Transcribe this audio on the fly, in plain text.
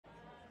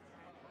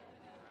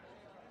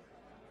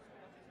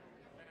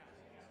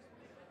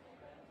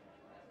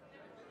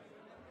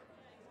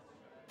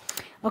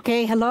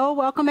Okay, hello,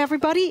 welcome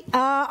everybody.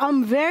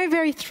 I'm very,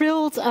 very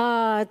thrilled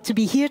to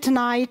be here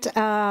tonight.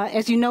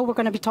 As you know, we're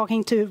going to be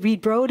talking to Reed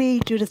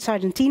Brody, Judith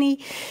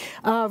Sargentini.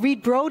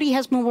 Reed Brody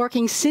has been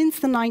working since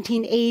the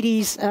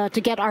 1980s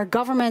to get our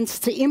governments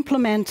to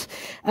implement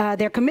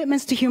their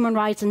commitments to human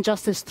rights and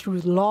justice through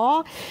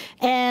law.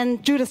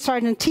 And Judith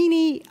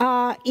Sargentini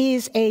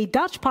is a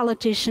Dutch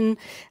politician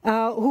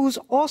who's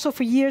also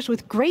for years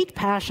with great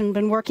passion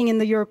been working at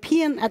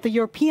the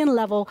European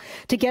level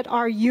to get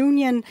our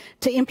union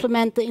to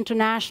implement the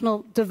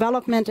international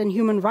development and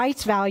human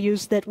rights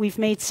values that we've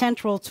made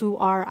central to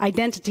our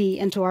identity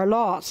and to our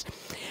laws.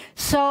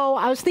 So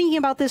I was thinking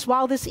about this,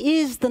 while this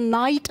is the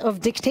night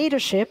of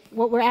dictatorship,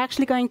 what we're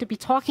actually going to be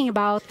talking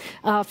about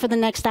for the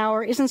next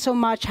hour isn't so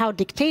much how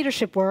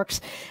dictatorship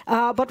works,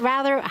 but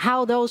rather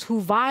how those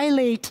who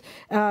violate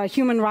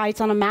human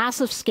rights on a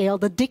massive scale,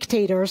 the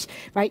dictators,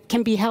 right,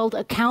 can be held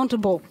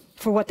accountable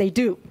for what they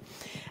do.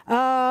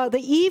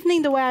 The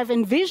evening, the way I've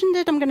envisioned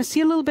it, I'm going to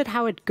see a little bit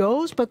how it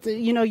goes, but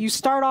you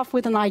start off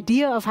with an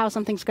idea of how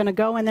something's going to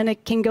go, and then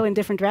it can go in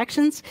different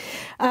directions,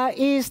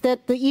 is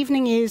that the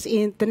evening is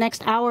the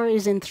next hour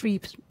is in 3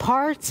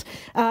 parts.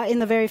 In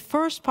the very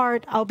first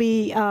part, I'll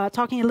be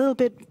talking a little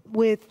bit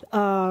with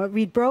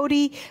Reed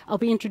Brody. I'll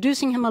be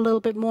introducing him a little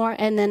bit more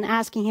and then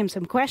asking him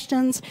some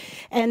questions.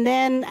 And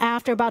then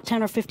after about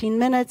 10 or 15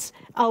 minutes,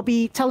 I'll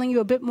be telling you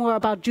a bit more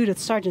about Judith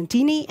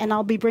Sargentini, and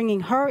I'll be bringing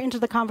her into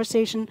the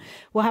conversation.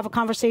 We'll have a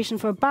conversation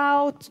for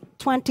about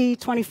 20,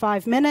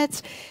 25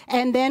 minutes,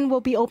 and then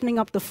we'll be opening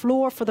up the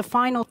floor for the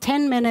final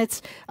 10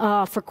 minutes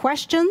for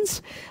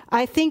questions.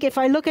 I think if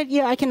I look at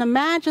you, I can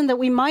imagine that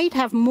we might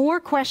have more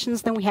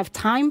questions than we have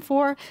time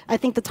for. I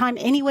think the time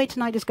anyway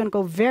tonight is going to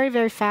go very,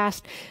 very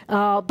fast.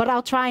 But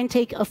I'll try and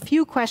take a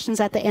few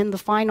questions at the end, the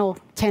final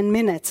 10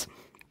 minutes.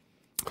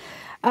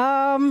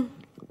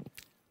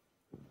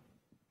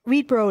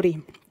 Reed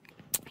Brody,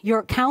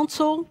 your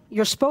counsel,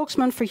 your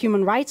spokesman for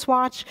Human Rights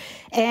Watch,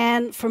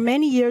 and for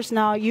many years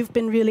now, you've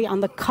been really on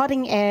the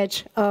cutting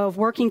edge of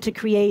working to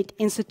create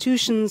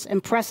institutions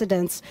and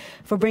precedents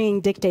for bringing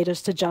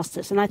dictators to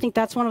justice. And I think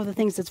that's one of the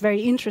things that's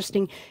very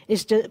interesting,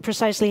 is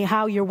precisely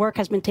how your work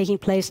has been taking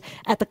place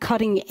at the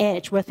cutting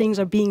edge, where things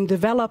are being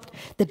developed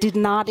that did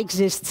not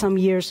exist some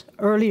years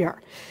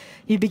earlier.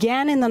 You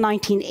began in the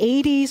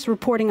 1980s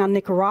reporting on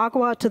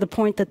Nicaragua to the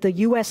point that the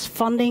US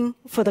funding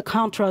for the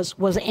Contras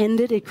was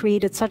ended. It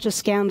created such a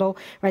scandal,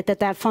 right,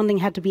 that funding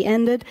had to be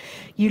ended.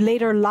 You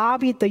later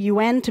lobbied the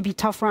UN to be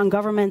tougher on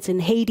governments in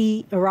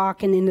Haiti,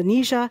 Iraq, and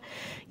Indonesia.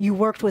 You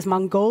worked with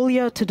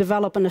Mongolia to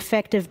develop an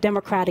effective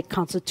democratic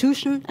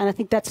constitution, and I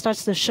think that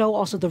starts to show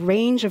also the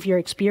range of your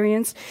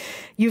experience.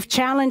 You've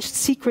challenged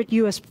secret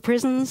US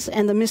prisons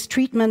and the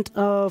mistreatment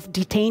of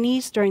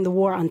detainees during the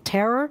War on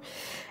Terror.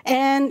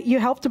 And you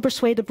helped to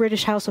persuade the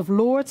British House of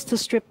Lords to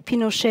strip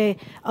Pinochet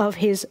of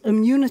his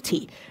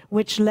immunity,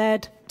 which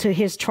led to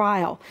his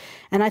trial.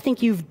 And I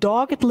think you've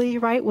doggedly,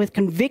 right, with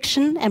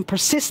conviction and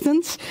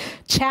persistence,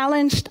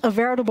 challenged a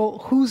veritable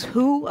who's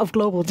who of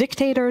global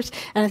dictators.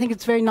 And I think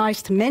it's very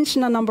nice to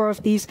mention a number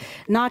of these,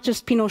 not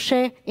just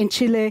Pinochet in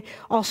Chile,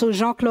 also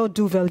Jean-Claude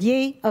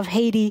Duvalier of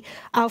Haiti,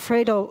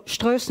 Alfredo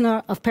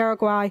Stroessner of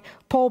Paraguay,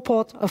 Pol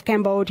Pot of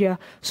Cambodia,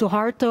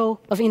 Suharto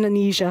of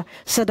Indonesia,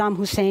 Saddam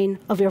Hussein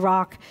of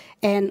Iraq,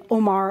 and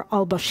Omar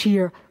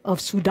al-Bashir of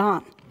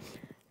Sudan.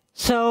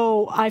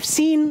 So I've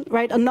seen,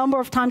 right, a number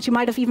of times, you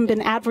might have even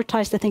been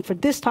advertised, I think, for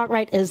this talk,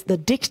 right, as the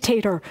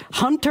dictator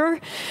hunter.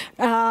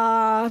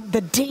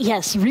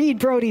 Yes, Reed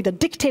Brody, the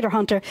dictator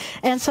hunter.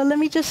 And so let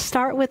me just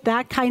start with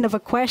that kind of a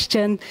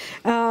question.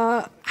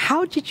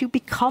 How did you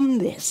become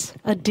this,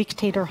 a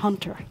dictator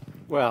hunter?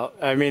 Well,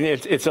 I mean,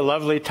 it's a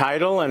lovely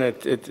title, and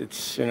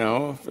it's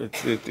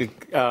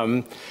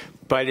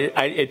but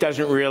it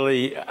doesn't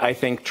really, I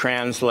think,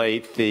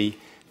 translate the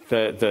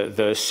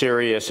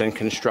serious and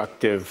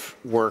constructive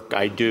work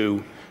I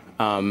do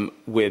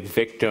with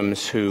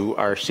victims who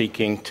are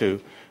seeking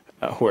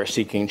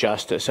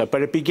justice.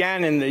 But it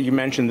began you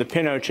mentioned the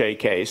Pinochet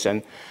case,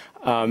 and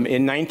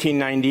in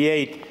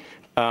 1998,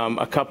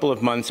 a couple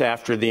of months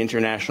after the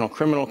International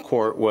Criminal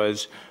Court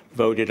was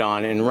voted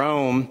on in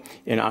Rome,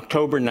 in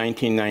October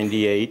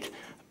 1998,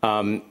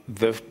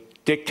 the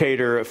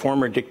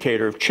former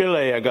dictator of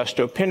Chile,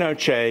 Augusto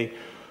Pinochet,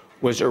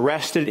 was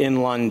arrested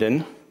in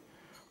London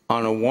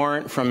on a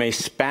warrant from a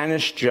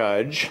Spanish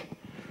judge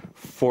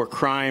for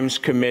crimes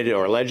committed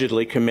or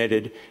allegedly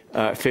committed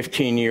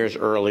 15 years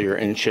earlier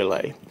in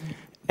Chile.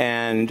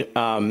 And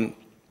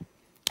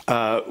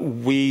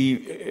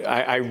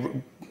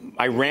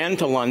I ran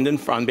to London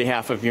on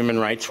behalf of Human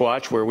Rights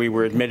Watch, where we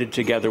were admitted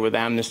together with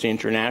Amnesty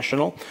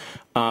International,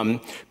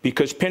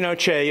 because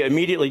Pinochet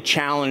immediately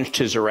challenged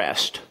his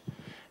arrest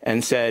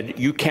and said,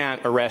 "You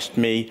can't arrest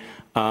me.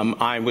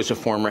 I was a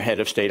former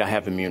head of state. I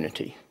have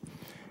immunity."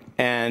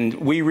 And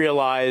we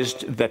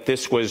realized that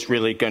this was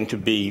really going to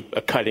be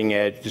a cutting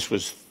edge.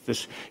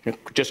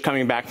 Just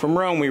coming back from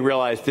Rome, we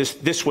realized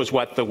this was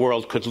what the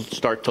world could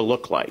start to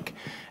look like.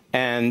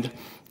 And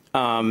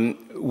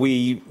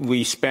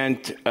we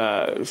spent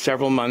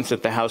several months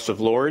at the House of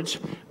Lords.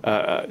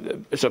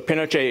 So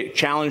Pinochet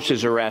challenged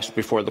his arrest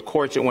before the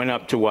courts. It went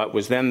up to what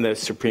was then the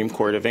Supreme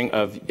Court of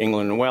England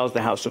and Wales,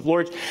 the House of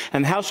Lords.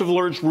 And the House of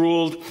Lords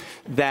ruled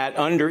that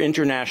under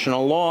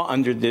international law,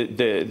 under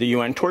the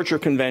UN Torture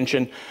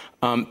Convention,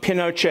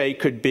 Pinochet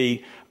could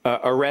be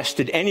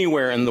arrested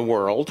anywhere in the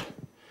world,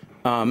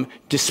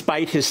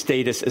 despite his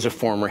status as a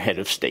former head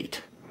of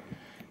state.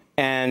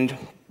 And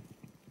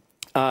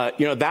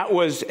you know, that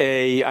was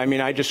I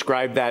mean, I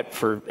described that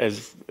for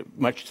as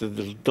much to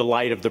the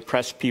delight of the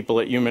press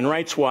people at Human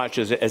Rights Watch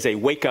as a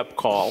wake-up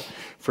call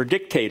for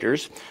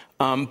dictators.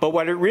 But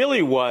what it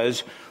really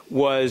was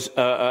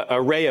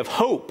a ray of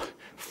hope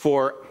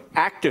for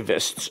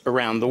activists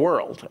around the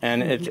world.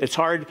 And it's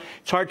hard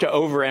to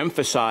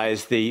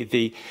overemphasize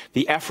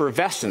the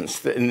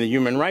effervescence in the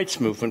human rights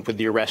movement with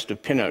the arrest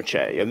of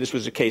Pinochet. And this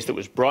was a case that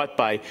was brought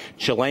by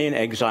Chilean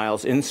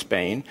exiles in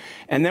Spain.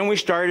 And then we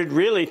started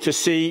really to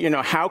see, you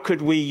know, how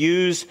could we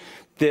use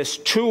this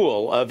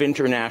tool of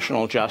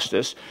international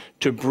justice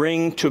to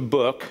bring to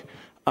book,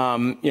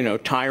 you know,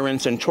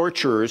 tyrants and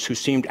torturers who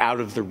seemed out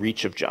of the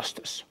reach of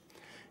justice.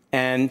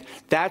 And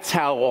that's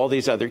how all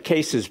these other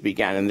cases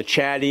began. And the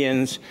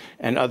Chadians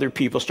and other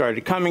people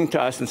started coming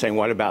to us and saying,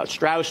 what about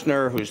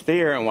Stroessner, who's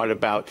there? And what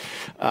about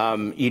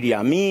Idi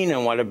Amin?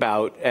 And what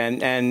about,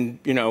 and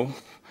you know,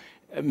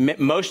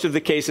 most of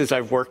the cases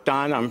I've worked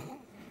on, I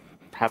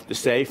have to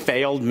say,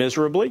 failed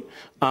miserably.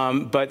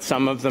 But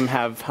some of them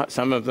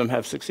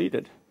have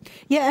succeeded.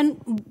 Yeah,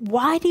 and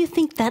why do you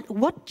think that?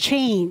 What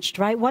changed,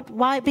 right?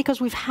 Why?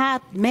 Because we've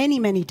had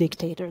many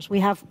dictators.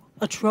 We have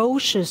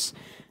atrocious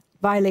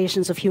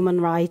violations of human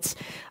rights.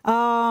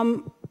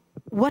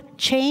 What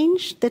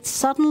changed that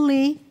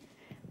suddenly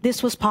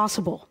this was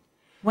possible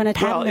when it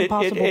hadn't been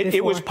possible before?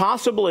 It was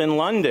possible in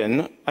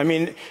London. I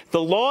mean,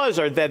 the laws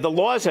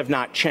have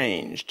not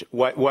changed.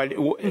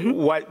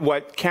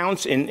 What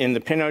counts in the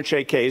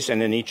Pinochet case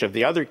and in each of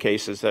the other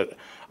cases that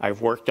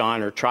I've worked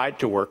on or tried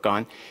to work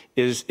on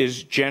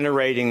is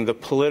generating the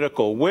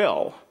political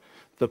will,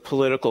 the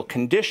political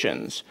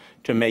conditions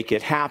to make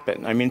it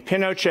happen. I mean,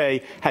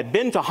 Pinochet had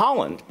been to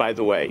Holland, by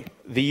the way,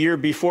 the year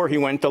before he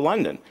went to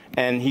London.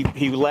 And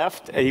he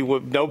left. I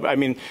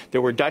mean, there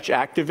were Dutch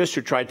activists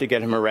who tried to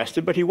get him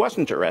arrested, but he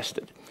wasn't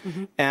arrested.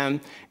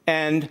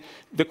 And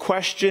the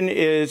question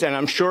is, and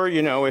I'm sure,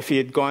 you know, if he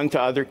had gone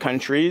to other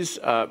countries,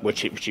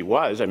 which he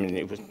was, I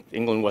mean,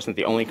 England wasn't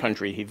the only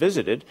country he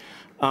visited.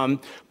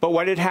 But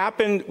what had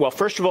happened, well,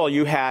 first of all,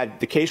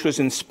 the case was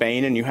in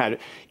Spain, and you had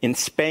in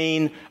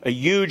Spain a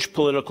huge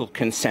political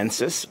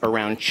consensus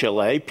around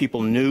Chile.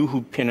 People knew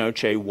who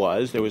Pinochet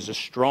was. There was a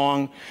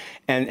strong,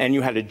 and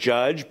you had a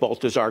judge,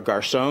 Baltasar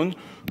Garzón,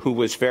 who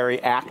was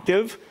very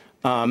active.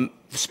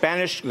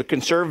 The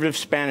conservative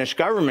Spanish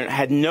government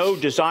had no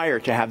desire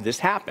to have this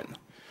happen.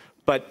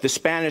 But the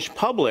Spanish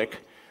public,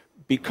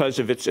 because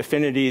of its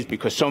affinities,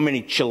 because so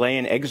many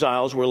Chilean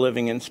exiles were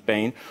living in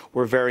Spain,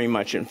 were very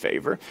much in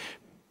favor.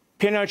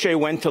 Pinochet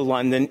went to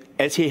London,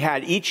 as he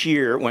had each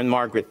year when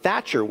Margaret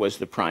Thatcher was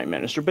the prime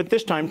minister, but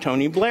this time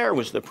Tony Blair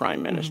was the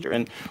prime minister.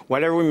 And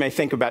whatever we may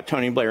think about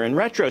Tony Blair in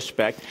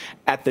retrospect,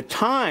 at the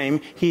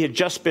time he had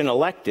just been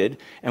elected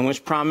and was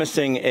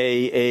promising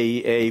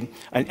an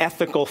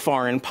ethical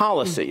foreign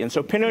policy. And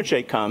so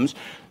Pinochet comes,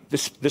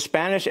 the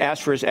Spanish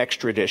asked for his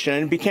extradition,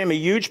 and it became a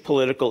huge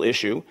political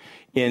issue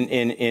in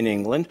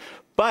England.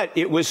 But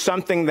it was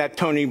something that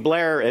Tony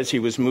Blair, as he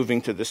was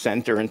moving to the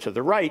center and to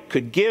the right,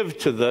 could give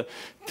to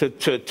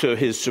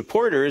his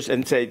supporters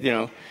and say, you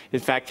know, in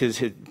fact,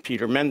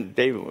 David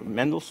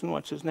Mendelsohn,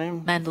 what's his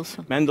name?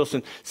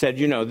 Mendelsohn said,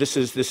 you know, this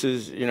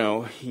is, you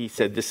know, he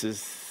said this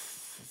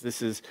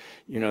is,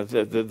 you know,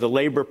 the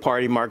Labour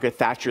Party, Margaret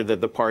Thatcher,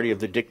 the party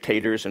of the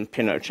dictators, and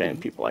Pinochet and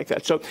people like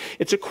that. So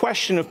it's a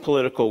question of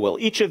political will.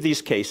 Each of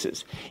these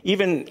cases,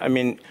 even, I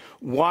mean,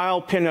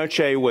 while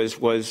Pinochet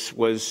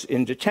was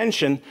in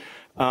detention,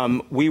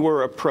 we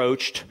were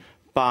approached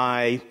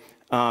by,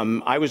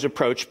 I was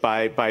approached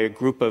by a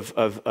group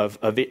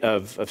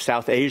of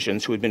South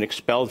Asians who had been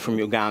expelled from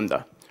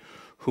Uganda,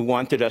 who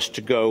wanted us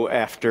to go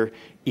after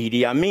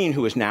Idi Amin,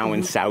 who is now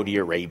in Saudi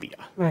Arabia.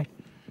 Right.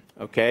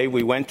 Okay,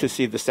 we went to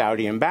see the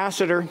Saudi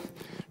ambassador.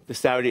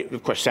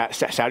 Of course,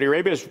 Saudi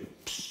Arabia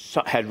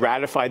had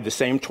ratified the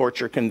same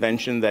torture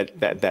convention that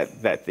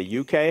the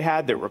UK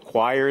had, that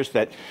requires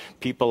that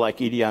people like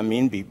Idi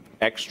Amin be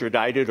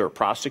extradited or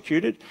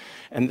prosecuted.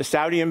 And the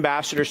Saudi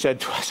ambassador said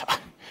to us,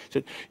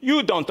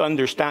 you don't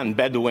understand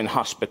Bedouin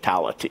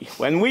hospitality.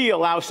 When we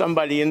allow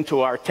somebody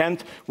into our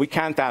tent, we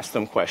can't ask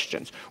them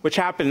questions, which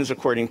happens,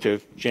 according to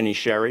Ginny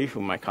Sherry,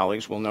 who my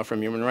colleagues will know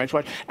from Human Rights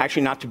Watch,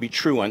 actually not to be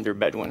true under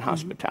Bedouin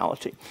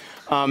hospitality.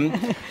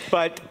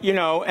 But, you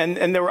know,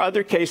 and there were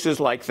other cases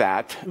like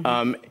that.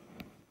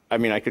 I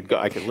mean, I could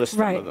list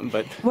some of them,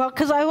 but well,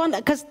 because I want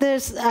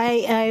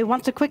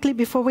to quickly,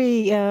 before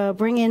we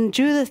bring in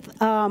Judith,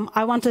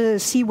 I want to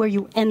see where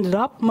you ended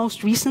up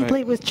most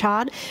recently with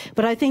Chad.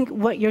 But I think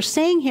what you're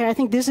saying here, I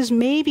think this is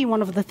maybe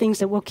one of the things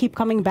that we'll keep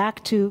coming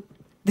back to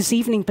this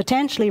evening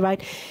potentially,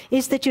 right,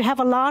 is that you have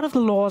a lot of the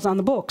laws on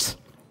the books.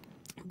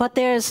 But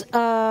there's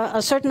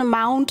a certain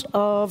amount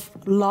of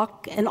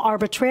luck and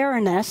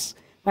arbitrariness,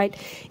 right,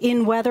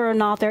 in whether or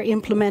not they're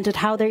implemented,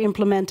 how they're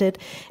implemented.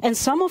 And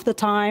some of the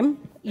time,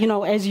 you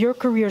know, as your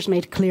careers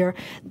made clear,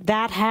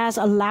 that has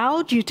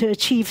allowed you to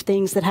achieve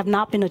things that have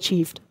not been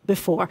achieved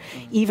before,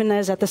 even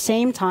as at the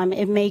same time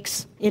it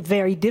makes it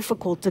very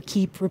difficult to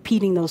keep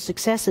repeating those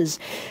successes.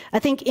 I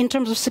think in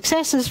terms of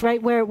successes,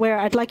 right, where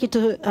I'd like you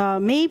to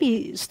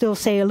maybe still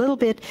say a little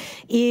bit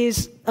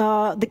is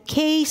the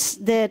case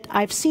that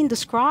I've seen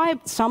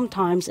described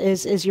sometimes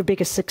as your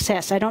biggest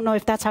success. I don't know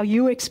if that's how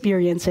you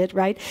experience it,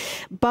 right?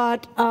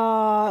 But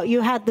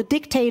you had the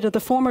dictator, the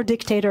former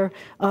dictator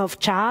of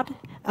Chad,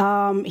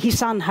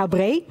 Hissene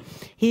Habre.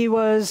 He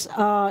was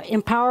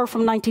in power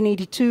from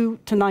 1982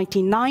 to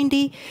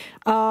 1990.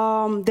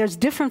 There's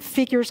different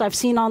figures I've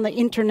seen on the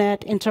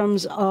internet in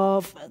terms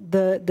of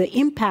the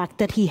impact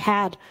that he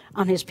had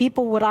on his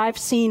people. What I've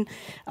seen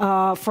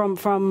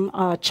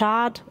from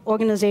Chad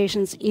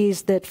organizations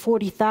is that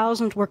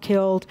 40,000 were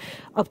killed,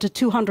 up to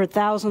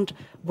 200,000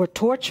 were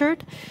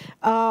tortured.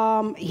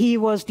 He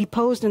was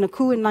deposed in a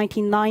coup in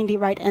 1990,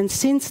 right? And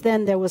since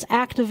then, there was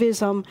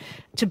activism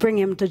to bring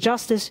him to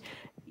justice.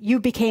 You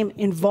became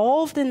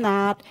involved in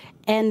that,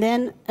 and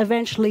then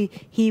eventually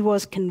he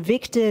was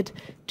convicted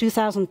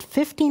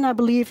 2015, I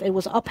believe. It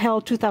was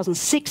upheld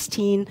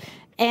 2016,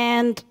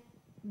 and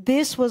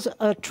this was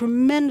a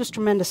tremendous,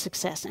 tremendous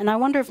success. And I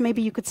wonder if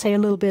maybe you could say a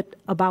little bit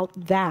about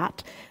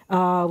that,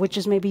 which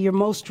is maybe your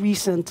most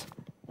recent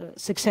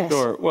success.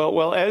 Sure.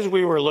 Well, as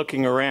we were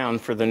looking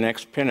around for the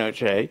next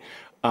Pinochet,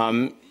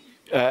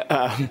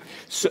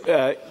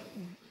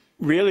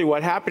 really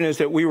what happened is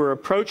that we were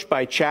approached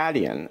by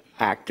Chadian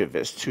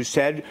activists who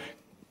said,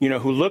 you know,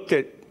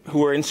 who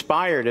were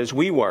inspired as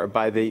we were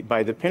by the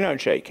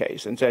Pinochet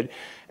case, and said,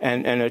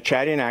 and a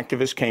Chadian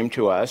activist came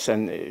to us,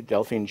 and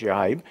Delphine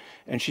Giaib,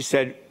 and she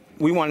said,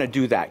 we want to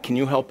do that. Can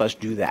you help us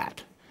do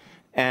that?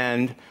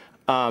 And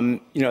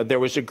you know, there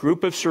was a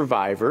group of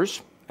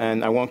survivors,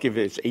 and I won't give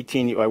you, it's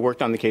 18. I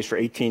worked on the case for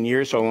 18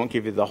 years, so I won't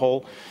give you the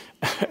whole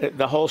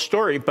the whole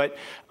story. But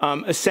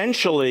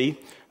essentially,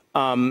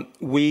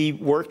 we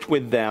worked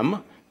with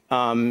them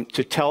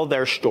to tell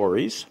their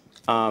stories,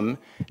 and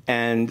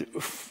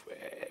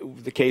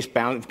the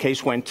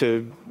case went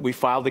to, we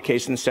filed the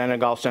case in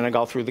Senegal.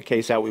 Senegal threw the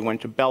case out. We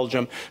went to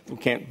Belgium.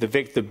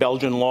 The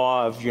Belgian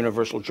law of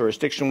universal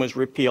jurisdiction was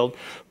repealed,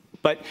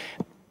 but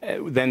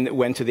then it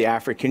went to the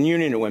African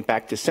Union. It went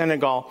back to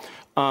Senegal.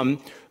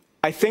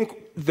 I think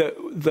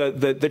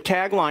the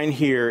tagline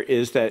here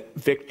is that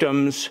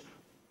victims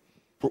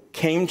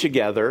came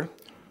together,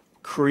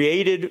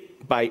 created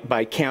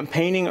by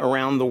campaigning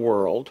around the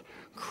world,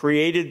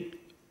 created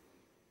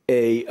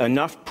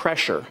enough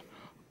pressure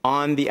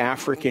on the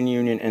African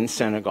Union and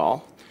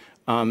Senegal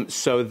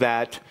so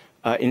that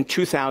in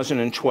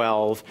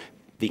 2012,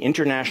 the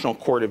International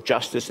Court of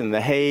Justice in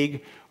The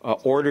Hague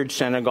ordered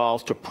Senegal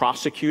to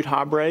prosecute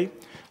Habre.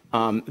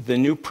 The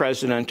new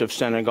president of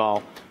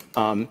Senegal,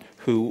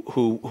 who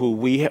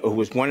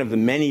was one of the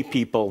many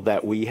people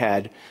that we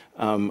had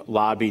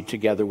lobbied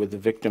together with the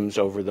victims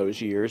over those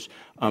years,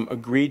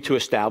 agreed to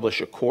establish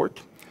a court.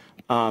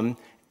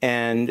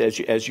 And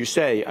as you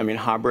say, I mean,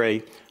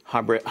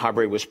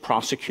 Habre was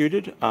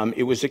prosecuted.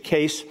 It was a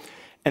case,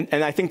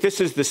 and I think this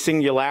is the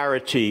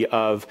singularity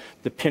of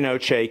the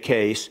Pinochet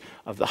case,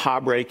 of the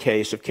Habre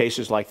case, of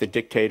cases like the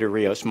Dictator,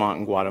 Rios Montt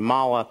in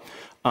Guatemala,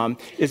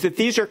 is that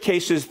these are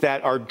cases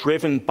that are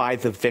driven by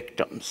the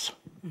victims,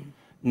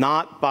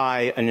 not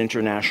by an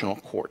international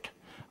court.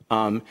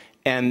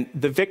 And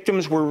the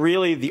victims were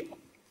really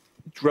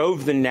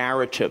drove the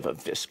narrative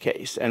of this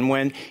case. And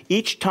when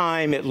each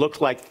time it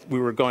looked like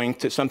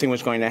something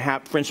was going to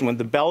happen, for instance, when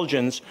the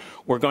Belgians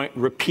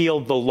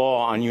repealed the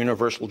law on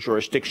universal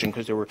jurisdiction,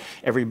 because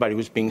everybody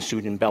was being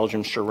sued in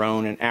Belgium,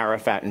 Sharon and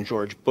Arafat and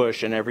George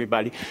Bush and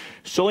everybody.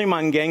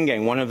 Suleiman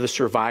Gengeng, one of the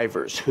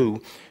survivors,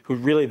 who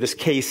really, this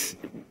case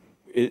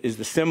is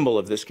the symbol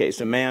of this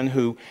case, a man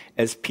who,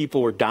 as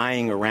people were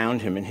dying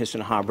around him in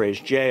Hissene Habre's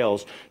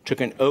jails,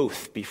 took an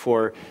oath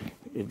before,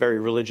 a very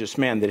religious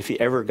man, that if he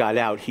ever got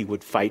out, he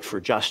would fight for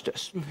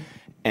justice. Mm-hmm.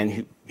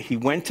 And he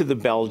went to the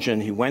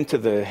Belgian, he went to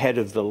the head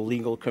of the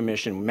legal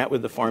commission, met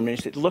with the foreign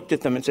minister, looked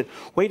at them and said,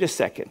 wait a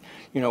second,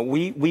 you know,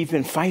 we've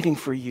been fighting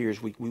for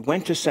years. We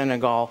went to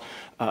Senegal,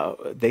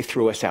 they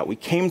threw us out. We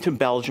came to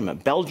Belgium, a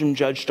Belgian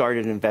judge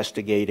started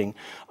investigating.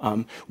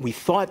 We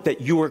thought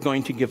that you were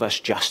going to give us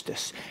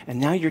justice. And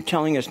now you're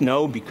telling us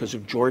no, because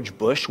of George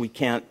Bush, we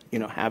can't, you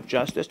know, have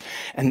justice.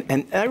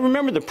 And I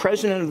remember the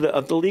president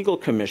of the legal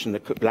commission,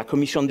 la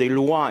Commission des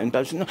Lois in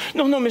Belgium,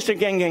 no, Mr.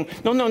 Gengeng,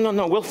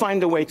 no, we'll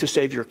find a way to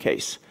save your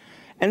case.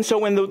 And so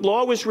when the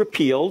law was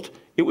repealed,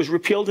 it was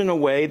repealed in a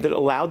way that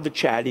allowed the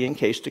Chadian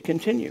case to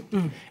continue.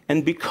 Mm.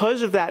 And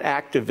because of that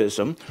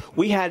activism,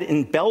 we had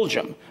in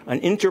Belgium an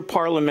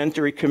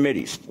interparliamentary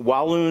committee,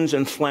 Walloons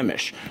and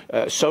Flemish,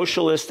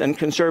 socialists and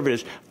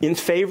conservatives, in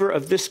favor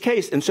of this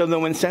case. And so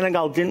then when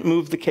Senegal didn't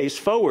move the case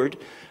forward,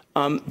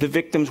 the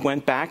victims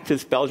went back to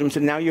Belgium and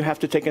said, now you have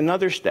to take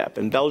another step.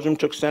 And Belgium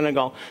took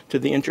Senegal to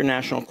the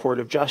International Court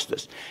of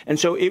Justice. And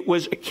so it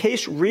was a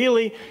case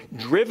really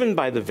driven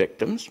by the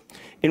victims,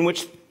 in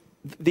which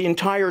the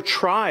entire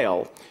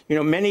trial,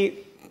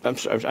 I'm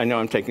sorry, I know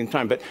I'm taking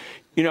time, but,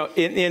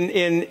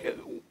 in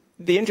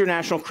the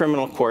International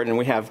Criminal Court, and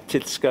we have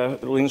Titska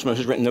Lingsma,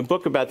 who's written a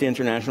book about the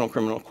International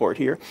Criminal Court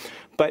here,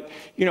 but,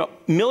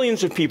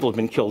 millions of people have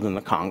been killed in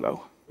the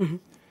Congo. Mm-hmm.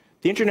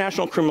 The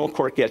International Criminal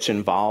Court gets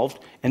involved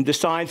and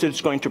decides that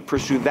it's going to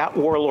pursue that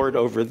warlord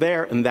over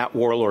there and that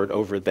warlord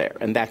over there,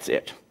 and that's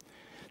it.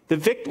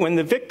 When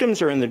the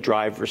victims are in the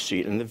driver's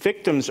seat and the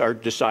victims are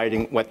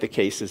deciding what the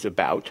case is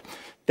about,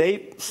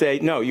 they say,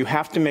 no, you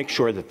have to make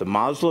sure that the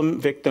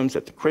Muslim victims,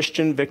 that the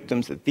Christian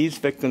victims, that these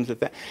victims, that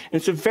that. And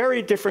it's a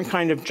very different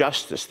kind of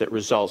justice that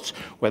results,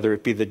 whether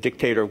it be the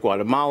dictator of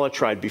Guatemala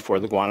tried before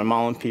the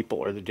Guatemalan people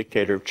or the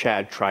dictator of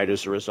Chad tried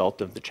as a result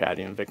of the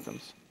Chadian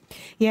victims.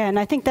 Yeah, and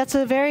I think that's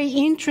a very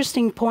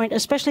interesting point,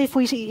 especially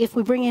if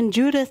we bring in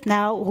Judith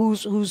now,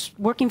 who's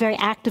working very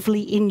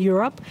actively in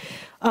Europe,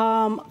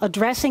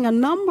 addressing a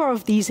number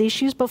of these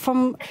issues, but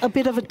from a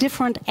bit of a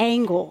different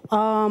angle.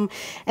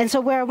 And so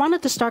where I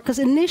wanted to start, because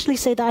initially,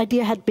 say, the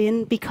idea had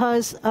been,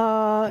 because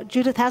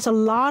Judith has a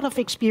lot of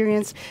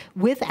experience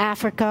with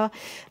Africa,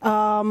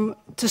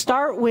 to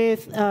start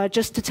with,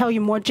 just to tell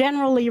you more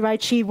generally,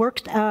 right, she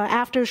worked,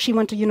 after she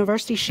went to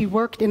university, she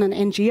worked in an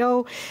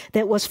NGO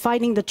that was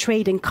fighting the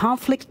trade in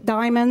conflict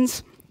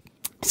diamonds.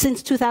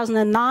 Since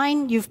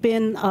 2009, you've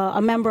been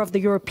a member of the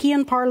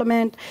European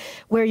Parliament,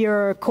 where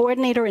you're a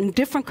coordinator in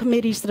different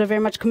committees that are very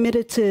much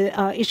committed to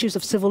issues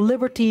of civil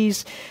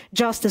liberties,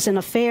 justice and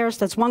affairs.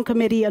 That's one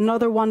committee.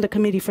 Another one, the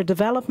Committee for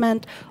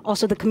Development,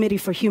 also the Committee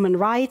for Human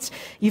Rights.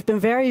 You've been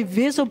very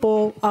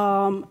visible,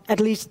 at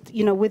least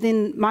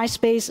within my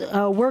space,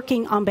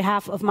 working on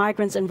behalf of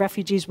migrants and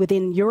refugees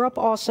within Europe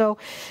also.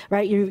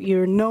 Right?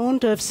 You're known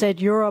to have said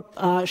Europe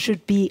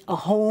should be a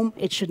home.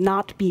 It should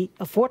not be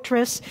a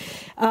fortress.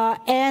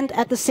 And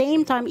at the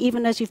same time,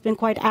 even as you've been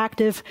quite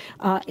active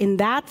in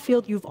that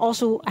field, you've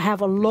also have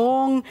a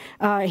long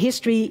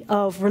history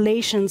of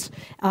relations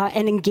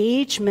and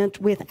engagement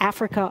with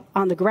Africa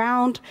on the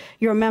ground.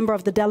 You're a member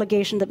of the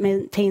delegation that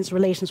maintains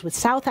relations with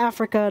South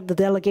Africa, the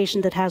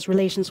delegation that has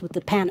relations with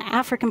the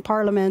Pan-African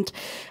Parliament.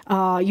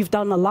 You've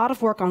done a lot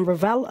of work on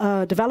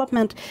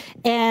development,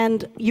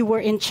 and you were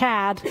in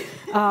Chad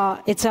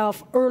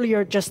itself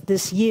earlier just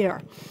this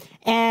year.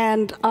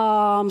 And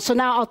so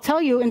now I'll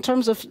tell you, in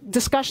terms of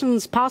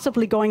discussions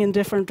possibly going in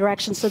different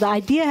directions. So the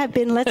idea had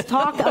been, let's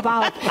talk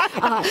about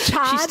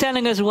Chad. She's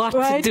telling us what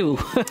to do.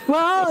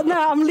 Well,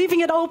 no, I'm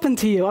leaving it open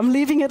to you.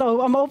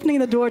 I'm opening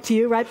the door to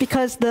you, right?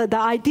 Because the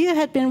idea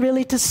had been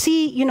really to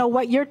see,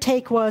 what your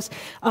take was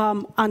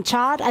on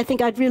Chad. I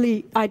think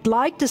I'd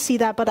like to see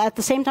that. But at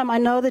the same time, I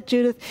know that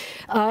Judith,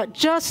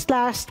 just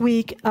last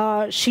week,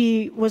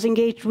 she was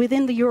engaged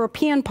within the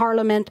European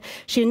Parliament.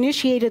 She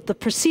initiated the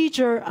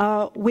procedure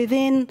within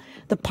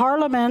the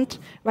Parliament,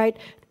 right,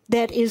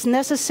 that is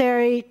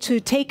necessary to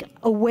take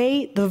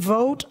away the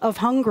vote of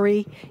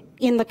Hungary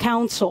in the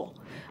Council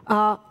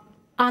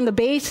on the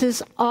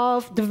basis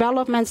of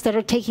developments that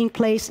are taking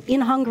place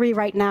in Hungary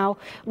right now,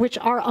 which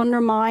are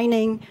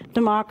undermining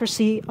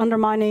democracy,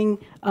 undermining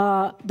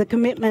the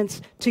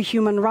commitments to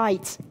human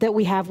rights that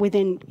we have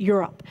within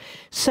Europe.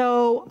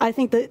 So I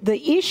think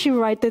the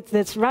issue, right,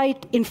 that's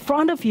right in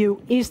front of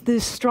you is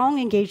this strong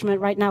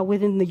engagement right now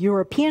within the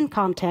European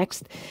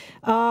context.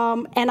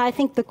 And I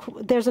think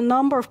there's a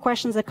number of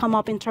questions that come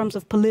up in terms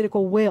of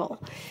political will.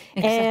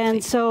 Exactly.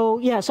 And so,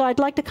 yeah, so I'd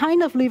like to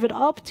kind of leave it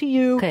up to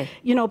you,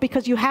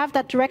 because you have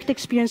that direct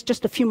experience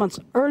just a few months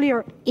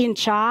earlier in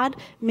Chad,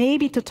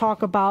 maybe to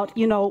talk about,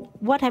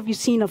 what have you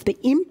seen of the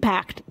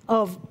impact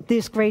of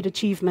this great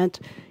achievement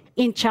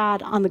in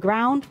Chad on the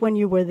ground when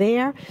you were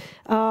there.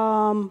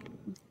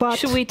 But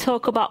should we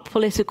talk about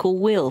political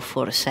will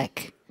for a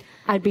sec?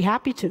 I'd be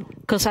happy to.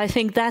 Because I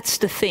think that's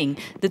the thing.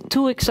 The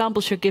two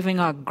examples you're giving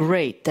are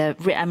great.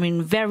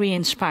 Very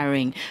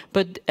inspiring.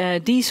 But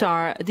these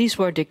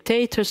were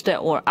dictators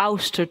that were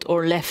ousted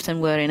or left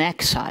and were in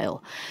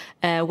exile.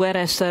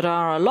 Whereas there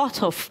are a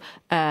lot of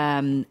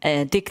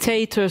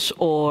dictators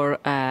or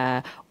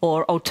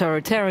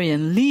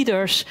authoritarian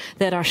leaders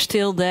that are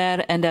still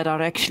there and that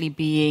are actually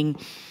being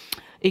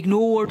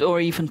ignored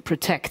or even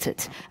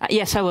protected.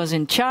 Yes, I was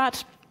in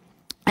Chad.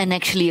 And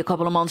actually, a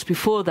couple of months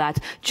before that,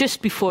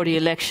 just before the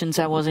elections,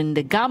 I was in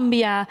the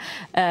Gambia.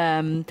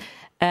 And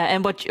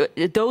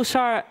those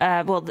are,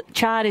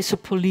 Chad is a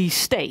police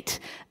state.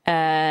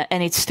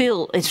 And it's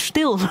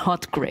still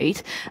not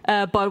great,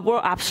 but we're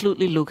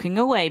absolutely looking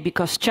away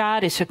because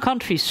Chad is a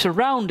country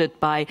surrounded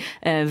by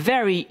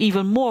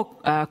even more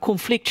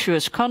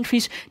conflictuous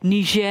countries: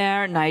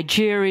 Niger,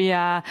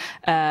 Nigeria,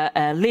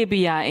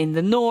 Libya in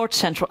the north,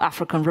 Central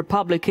African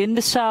Republic in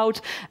the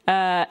south,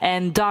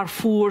 and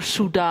Darfur,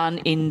 Sudan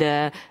in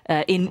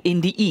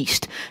the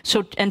east.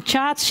 So, and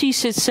Chad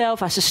sees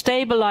itself as a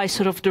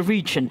stabilizer of the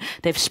region.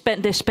 They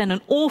spend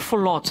an awful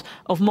lot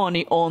of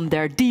money on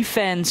their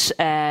defense.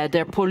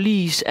 their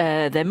police,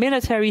 their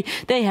military.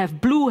 They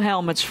have blue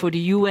helmets for the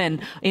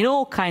UN in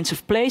all kinds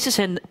of places.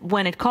 And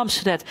when it comes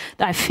to that,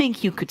 I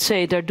think you could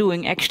say they're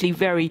doing actually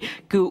very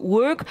good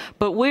work.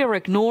 But we're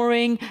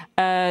ignoring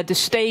the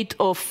state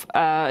of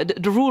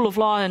the rule of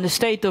law and the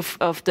state of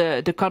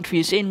the country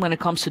is in when it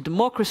comes to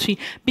democracy,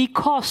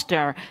 because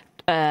they're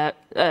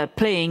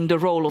playing the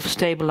role of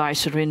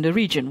stabilizer in the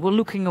region. We're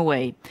looking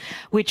away,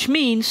 which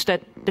means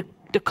that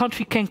the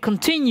country can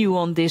continue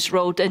on this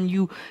road, and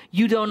you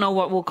don't know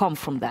what will come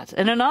from that.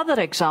 And another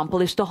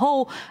example is the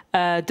whole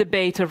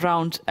debate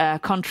around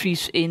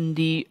countries in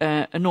the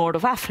north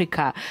of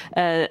Africa.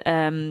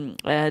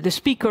 The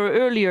speaker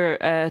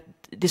earlier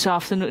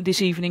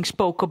this evening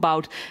spoke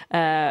about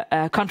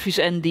countries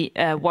and the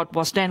what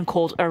was then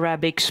called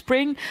Arabic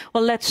Spring.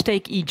 Well, let's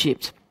take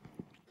Egypt.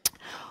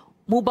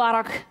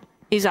 Mubarak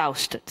is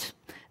ousted.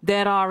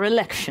 There are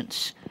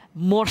elections.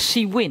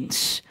 Morsi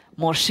wins.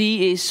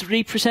 Morsi is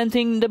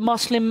representing the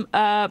Muslim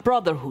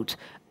Brotherhood.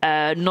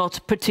 Not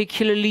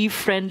particularly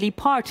friendly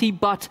party,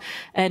 but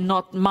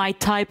not my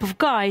type of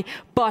guy,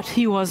 but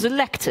he was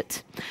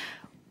elected.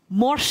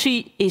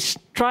 Morsi is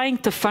trying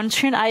to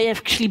function. I have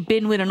actually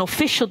been with an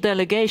official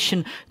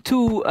delegation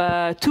to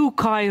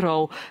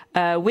Cairo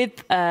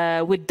with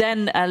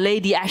then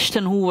Lady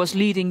Ashton, who was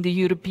leading the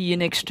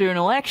European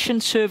External Action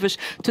Service,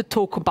 to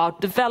talk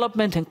about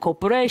development and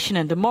cooperation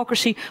and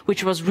democracy,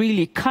 which was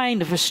really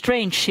kind of a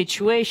strange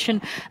situation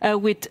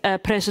with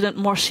President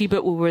Morsi,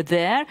 but we were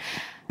there.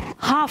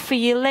 Half a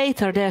year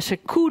later, there's a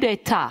coup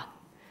d'etat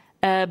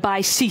by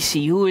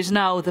Sisi, who is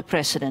now the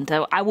president.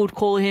 I would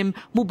call him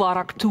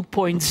Mubarak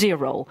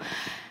 2.0.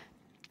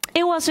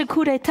 It was a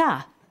coup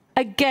d'etat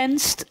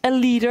against a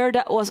leader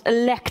that was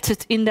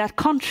elected in that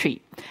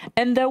country.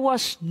 And there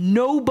was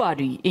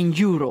nobody in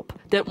Europe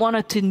that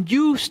wanted to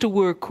use the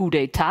word coup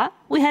d'etat.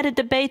 We had a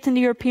debate in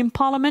the European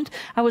Parliament.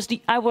 I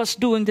was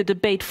doing the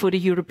debate for the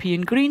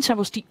European Greens. I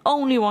was the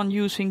only one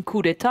using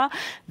coup d'etat.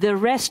 The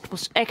rest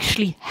was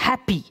actually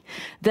happy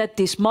that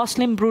this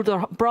Muslim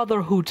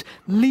Brotherhood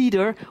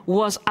leader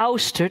was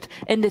ousted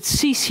and that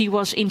Sisi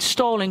was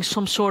installing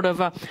some sort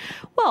of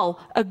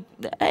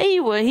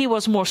he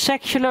was more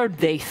secular,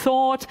 they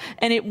thought,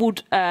 and it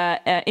would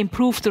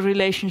improve the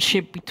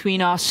relationship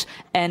between us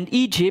and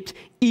Egypt.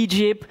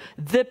 Egypt,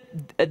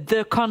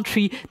 the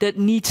country that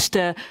needs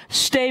to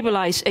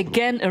stabilize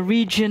again a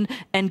region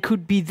and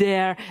could be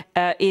there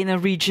in a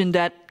region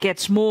that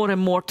gets more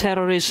and more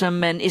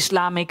terrorism and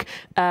Islamic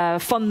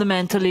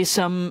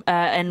fundamentalism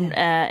and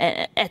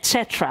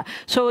etc.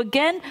 So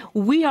again,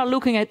 we are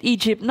looking at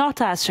Egypt not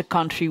as a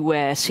country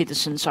where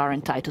citizens are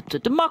entitled to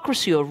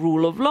democracy or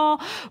rule of law,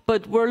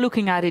 but we're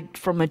looking at it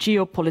from a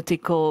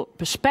geopolitical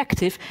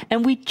perspective,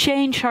 and we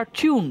change our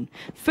tune.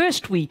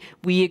 First, we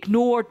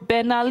ignored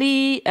Ben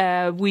Ali.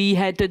 We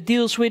had the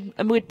deals with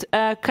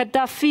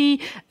Gaddafi.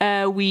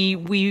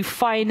 We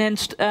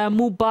financed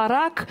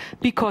Mubarak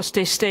because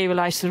they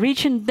stabilized the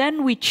region.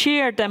 Then we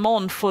cheered them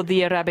on for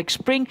the Arabic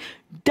Spring.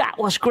 That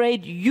was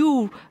great.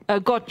 You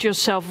got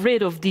yourself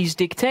rid of these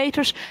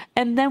dictators.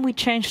 And then we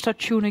changed our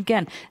tune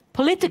again.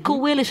 Political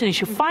will is an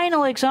issue.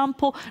 Final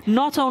example,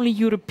 not only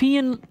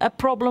European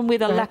problem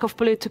with a lack of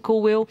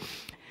political will.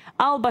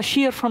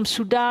 Al-Bashir from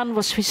Sudan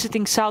was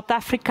visiting South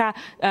Africa,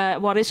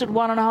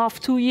 1.5,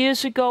 2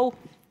 years ago.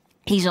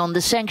 He's on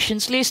the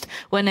sanctions list.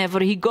 Whenever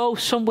he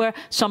goes somewhere,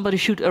 somebody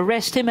should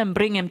arrest him and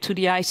bring him to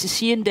the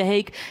ICC in The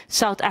Hague.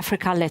 South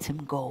Africa let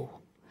him go.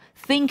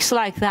 Things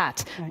like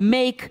that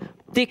make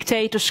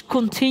dictators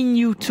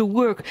continue to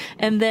work.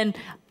 And then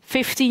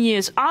 15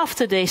 years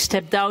after they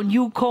step down,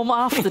 you come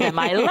after them.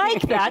 I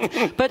like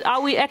that. But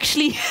are we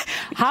actually,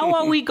 how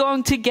are we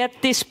going to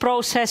get this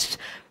process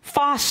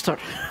faster?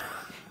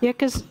 Yeah,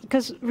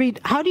 because Reed,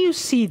 how do you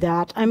see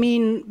that? I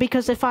mean,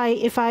 because if I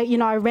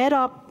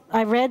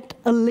I read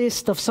a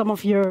list of some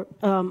of your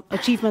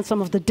achievements,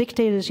 some of the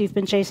dictators you've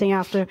been chasing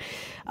after,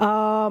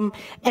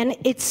 and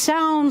it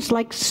sounds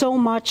like so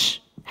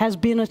much has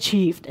been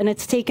achieved, and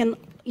it's taken,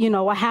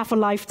 a half a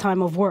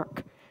lifetime of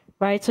work,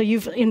 right? So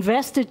you've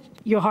invested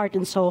your heart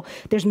and soul.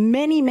 There's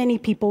many, many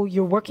people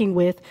you're working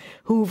with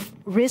who've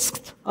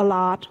risked a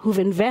lot, who've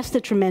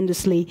invested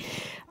tremendously.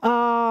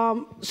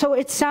 So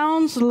it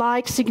sounds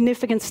like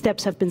significant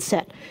steps have been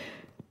set.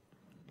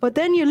 But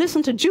then you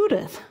listen to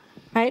Judith,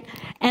 right?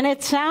 And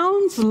it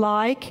sounds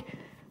like,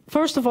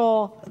 first of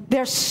all,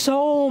 there's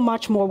so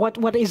much more.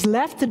 What is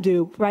left to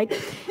do, right,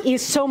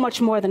 is so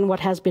much more than what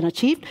has been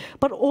achieved.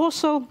 But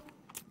also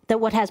that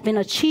what has been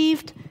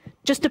achieved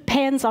just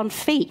depends on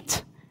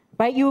fate,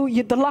 right?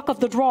 The luck of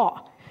the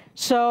draw.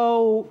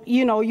 So,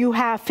 you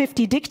have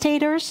 50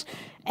 dictators,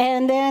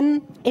 and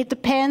then it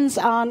depends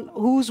on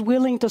who's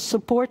willing to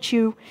support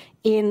you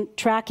in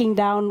tracking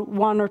down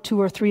 1 or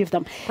 2 or 3 of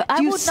them. But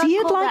do you see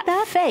it like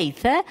that?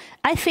 Faith, eh?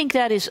 I think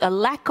that is a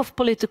lack of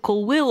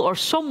political will, or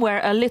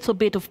somewhere a little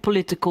bit of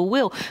political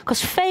will.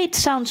 Because faith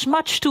sounds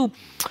much too...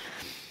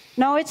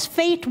 No, it's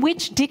fate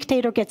which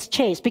dictator gets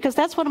chased, because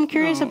that's what I'm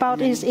curious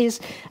about is,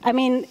 I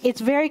mean,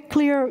 it's very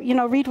clear,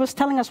 Reed was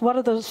telling us what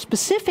are the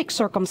specific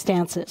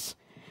circumstances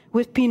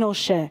with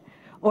Pinochet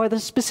or the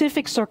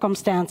specific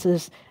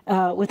circumstances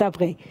with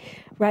Habre,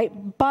 right?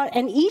 But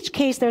in each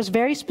case, there's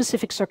very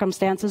specific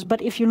circumstances,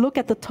 but if you look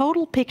at the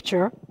total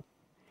picture,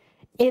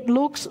 it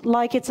looks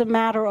like it's a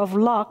matter of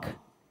luck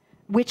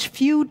which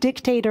few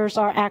dictators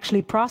are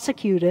actually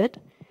prosecuted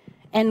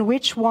and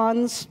which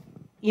ones,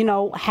 you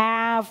know,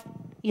 have,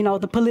 you know,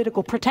 the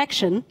political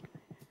protection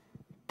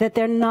that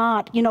they're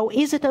not, you know,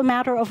 is it a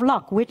matter of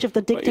luck? Which of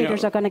the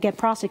dictators are going to get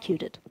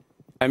prosecuted?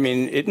 I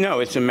mean, no,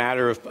 it's a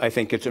matter of, I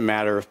think it's a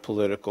matter of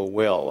political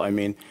will. I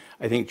mean,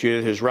 I think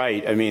Judith is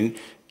right. I mean,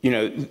 you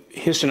know,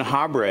 Hissene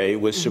Habre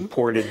was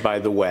supported by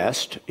the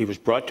West. He was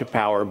brought to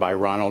power by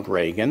Ronald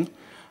Reagan,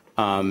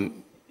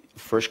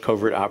 first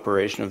covert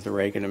operation of the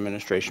Reagan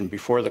administration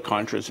before the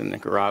Contras in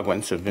Nicaragua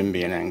and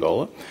Savimbi in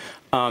Angola.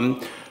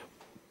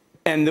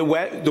 And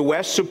the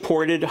West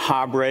supported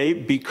Habre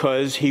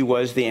because he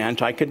was the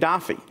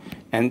anti-Gaddafi.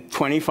 And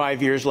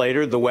 25 years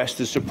later, the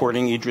West is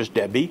supporting Idris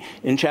Deby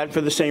in Chad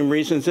for the same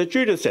reasons that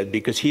Judith said,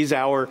 because he's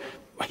our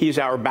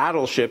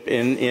battleship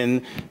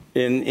in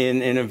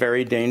a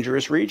very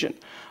dangerous region.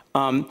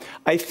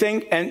 I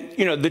think, and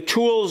you know, the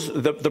tools,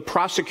 the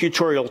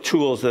prosecutorial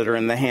tools that are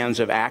in the hands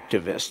of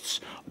activists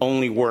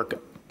only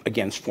work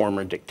against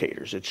former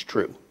dictators. It's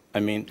true. I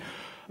mean,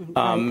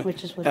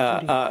 which is what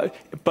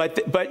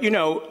but you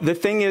know, the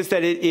thing is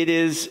that it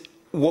is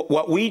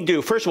what we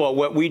do. First of all,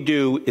 what we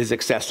do is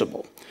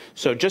accessible.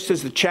 So just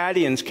as the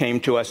Chadians came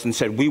to us and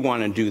said, we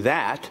want to do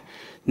that,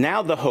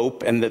 now the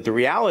hope and the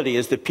reality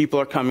is that people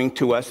are coming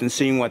to us and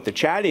seeing what the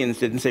Chadians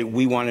did and say,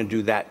 we want to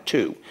do that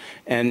too.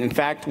 And in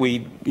fact,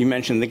 you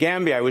mentioned the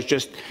Gambia.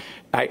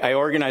 I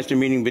organized a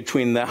meeting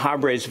between the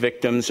Habre's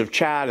victims of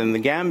Chad and the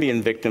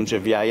Gambian victims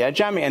of Yahya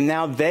Jammeh, and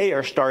now they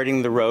are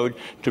starting the road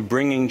to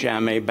bringing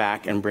Jammeh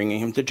back and bringing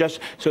him to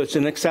justice. So it's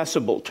an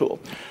accessible tool.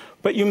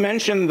 But you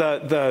mentioned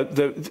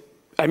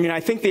I mean,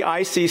 I think the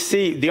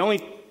ICC, the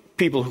only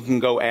people who can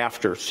go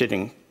after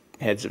sitting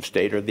heads of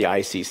state are the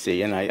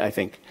ICC, and I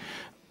think,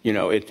 you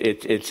know, it's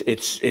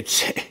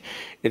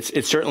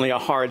certainly a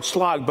hard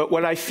slog. But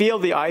what I feel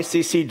the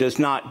ICC does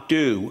not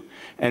do,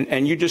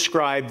 and you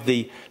described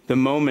the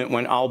moment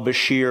when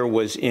al-Bashir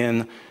was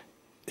in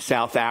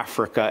South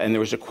Africa and there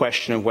was a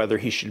question of whether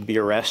he should be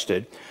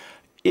arrested.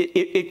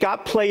 It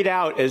got played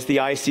out, as the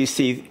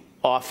ICC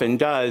often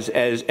does,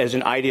 as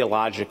an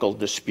ideological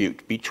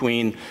dispute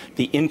between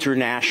the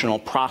international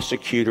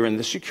prosecutor and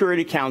the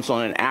Security Council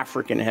and an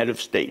African head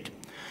of state.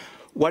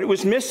 What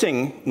was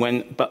missing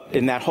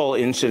in that whole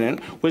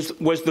incident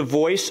was the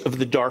voice of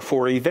the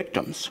Darfuri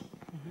victims.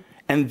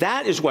 And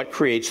that is what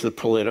creates the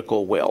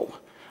political will.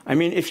 I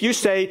mean, if you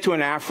say to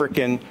an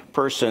African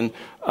person,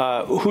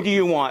 who do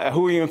you want,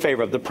 who are you in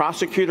favor of, the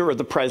prosecutor or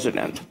the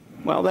president?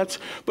 Well,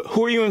 but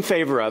who are you in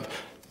favor of?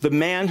 The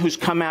man who's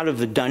come out of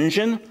the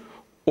dungeon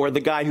or the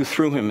guy who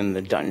threw him in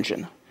the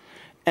dungeon?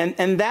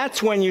 And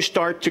that's when you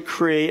start to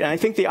create, and I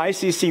think the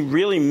ICC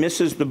really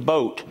misses the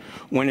boat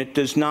when it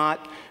does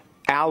not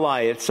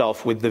ally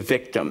itself with the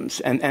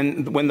victims.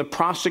 And when the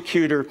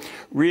prosecutor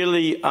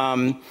really,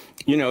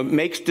 you know,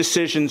 makes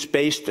decisions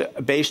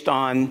based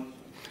on,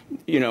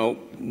 you know,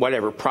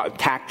 whatever,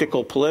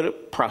 tactical,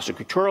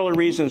 prosecutorial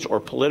reasons or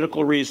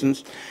political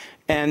reasons.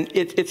 And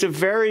it's a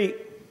very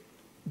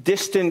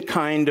distant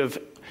kind of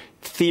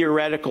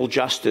theoretical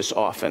justice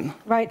often.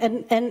 Right,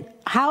 and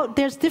how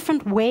there's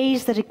different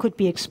ways that it could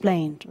be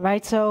explained,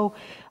 right? So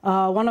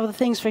one of the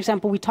things, for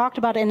example, we talked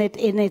about, and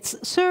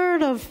it's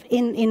sort of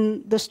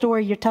in the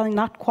story you're telling,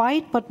 not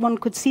quite, but one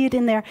could see it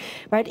in there,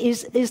 right,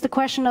 is the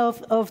question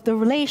of the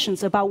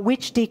relations, about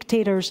which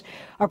dictators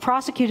are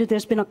prosecuted.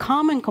 There's been a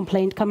common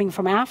complaint coming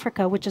from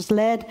Africa, which has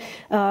led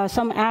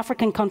some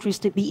African countries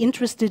to be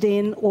interested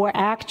in or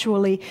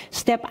actually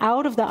step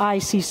out of the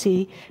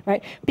ICC,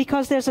 right?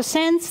 Because there's a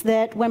sense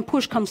that when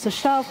push comes to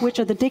shove, which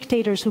are the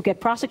dictators who get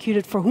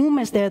prosecuted, for whom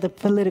is there the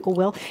political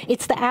will?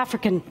 It's the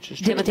African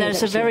dictators. Yeah, but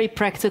there's a very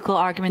practical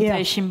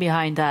argumentation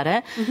behind that,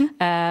 eh?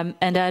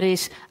 And that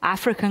is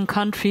African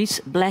countries,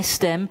 bless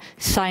them,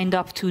 signed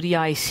up to the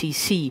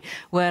ICC,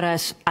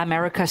 whereas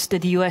Americas, the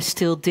US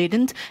still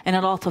didn't, and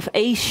a lot of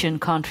Asian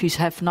countries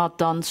have not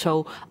done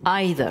so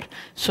either.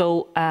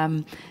 So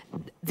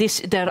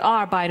there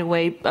are, by the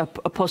way, a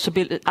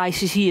possibility.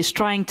 ICC is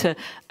trying to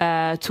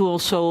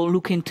also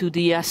look into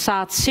the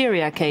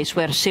Assad-Syria case,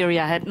 where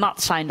Syria had not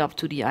signed up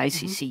to the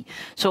ICC.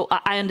 So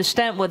I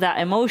understand where that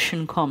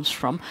emotion comes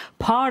from.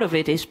 Part of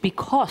it is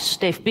because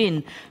they've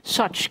been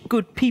such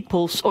good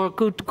peoples or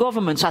good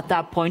governments at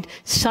that point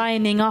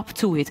signing up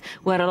to it,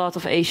 where a lot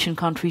of Asian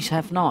countries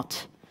have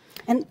not.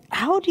 And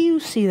how do you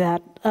see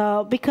that?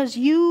 Because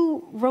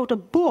you wrote a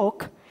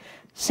book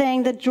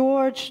saying that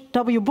George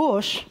W.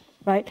 Bush,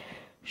 right,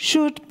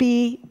 should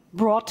be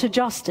brought to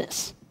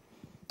justice.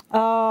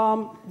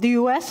 The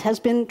US has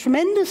been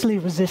tremendously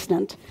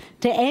resistant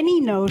to any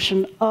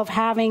notion of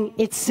having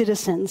its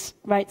citizens,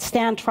 right,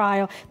 stand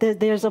trial.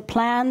 There's a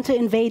plan to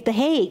invade The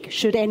Hague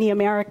should any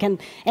American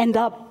end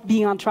up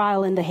being on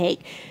trial in The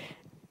Hague.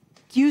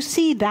 Do you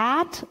see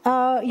that?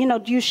 Do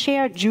you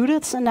share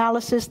Judith's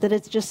analysis that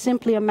it's just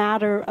simply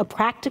a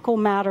practical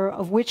matter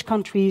of which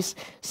countries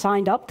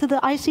signed up to the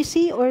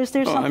ICC, or is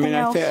there something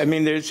else?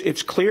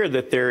 It's clear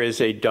that there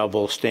is a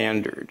double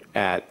standard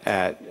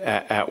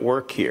at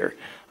work here.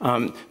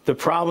 The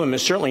problem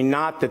is certainly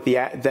not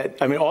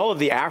that all of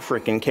the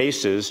African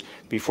cases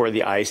before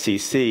the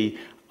ICC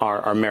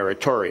are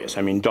meritorious.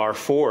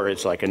 Darfur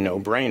is like a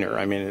no-brainer.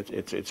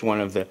 It's one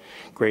of the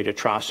great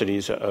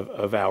atrocities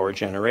of our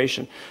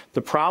generation.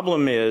 The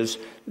problem is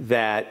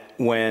that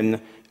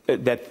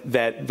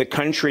that the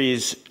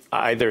countries,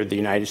 either the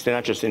United States,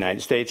 not just the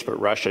United States, but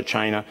Russia,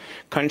 China,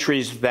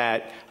 countries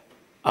that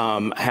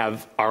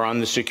are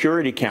on the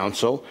Security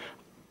Council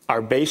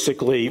are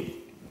basically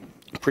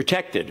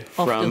protected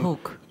from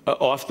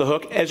off the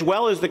hook, as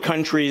well as the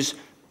countries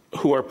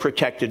who are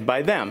protected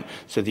by them.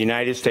 So the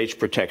United States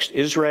protects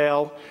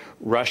Israel,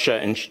 Russia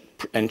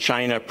and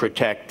China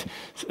protect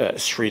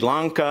Sri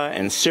Lanka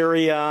and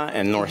Syria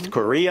and North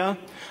Korea.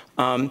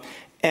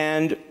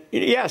 And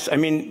yes,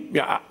 I'm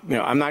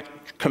not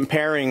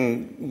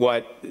comparing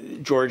what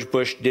George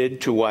Bush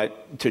did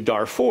to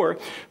Darfur,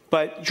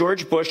 but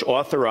George Bush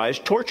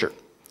authorized torture.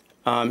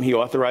 He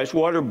authorized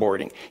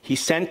waterboarding. He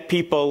sent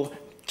people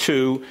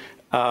to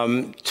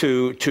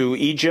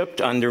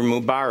Egypt under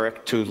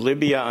Mubarak, to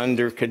Libya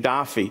under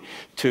Gaddafi,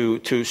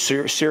 to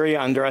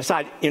Syria under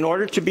Assad, in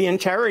order to be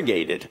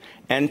interrogated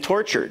and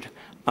tortured.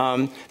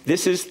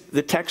 This is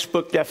the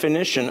textbook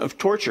definition of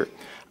torture.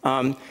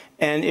 And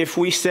if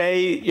we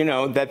say,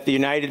 that the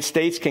United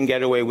States can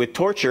get away with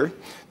torture,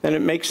 then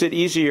it makes it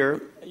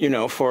easier,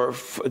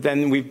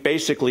 then we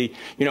basically,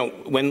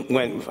 when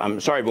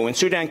I'm sorry, but when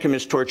Sudan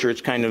commits torture,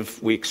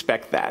 it's we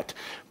expect that.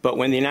 But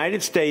when the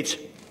United States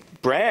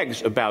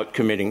brags about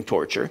committing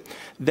torture,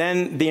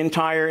 then the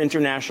entire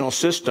international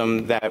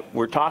system that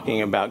we're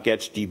talking about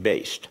gets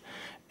debased.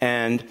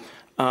 And,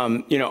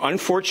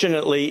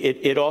 unfortunately,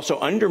 it also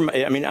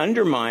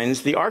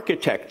undermines the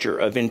architecture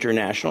of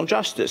international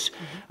justice.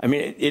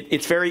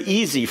 It's very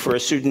easy for a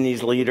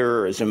Sudanese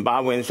leader or a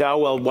Zimbabwean to say, oh,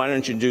 well, why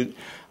don't you do...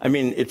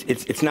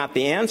 it's not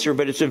the answer,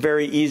 but it's a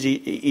very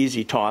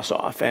easy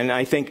toss-off. And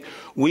I think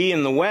we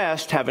in the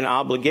West have an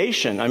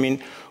obligation.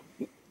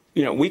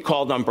 We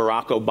called on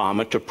Barack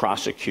Obama to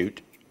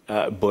prosecute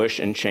Bush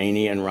and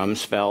Cheney and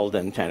Rumsfeld,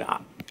 and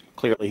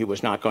clearly he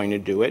was not going to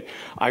do it.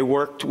 I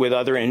worked with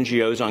other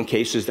NGOs on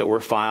cases that were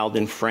filed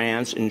in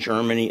France, in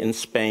Germany, in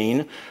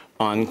Spain,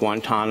 on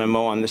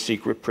Guantanamo, on the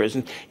secret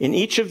prison. In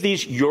each of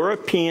these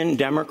European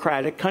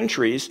democratic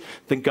countries,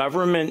 the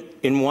government,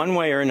 in one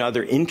way or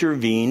another,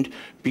 intervened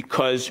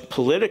because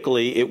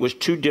politically it was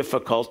too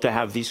difficult to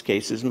have these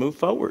cases move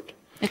forward.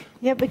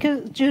 Yeah,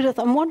 because, Judith,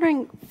 I'm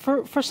wondering,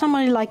 for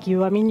somebody like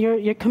you,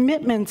 your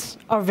commitments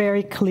are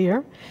very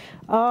clear.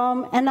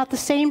 And at the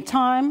same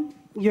time,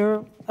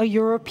 you're a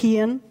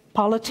European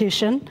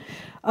politician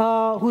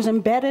who's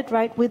embedded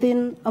right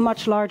within a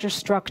much larger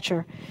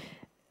structure.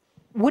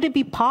 Would it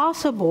be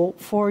possible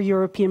for a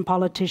European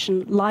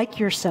politician like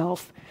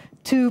yourself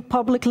to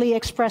publicly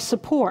express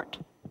support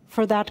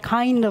for that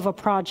kind of a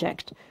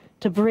project,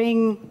 to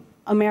bring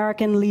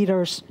American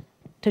leaders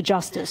to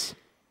justice?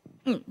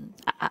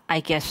 I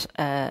guess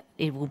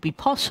it will be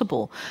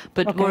possible,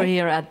 but we're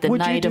here at the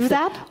night of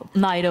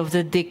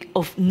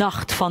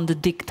Nacht van de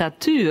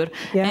Dictatuur,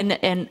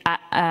 and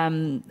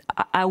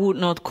I would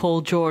not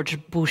call George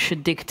Bush a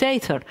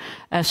dictator.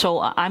 So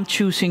I'm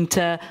choosing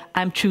to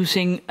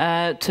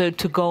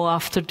go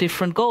after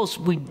different goals.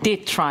 We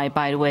did try,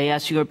 by the way,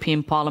 as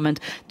European Parliament,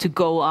 to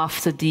go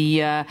after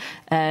the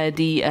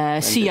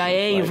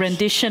CIA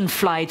rendition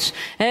flights,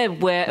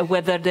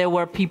 whether there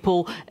were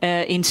people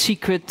in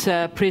secret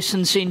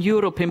prisons in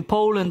Europe, in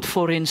Poland,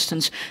 for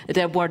instance,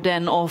 that were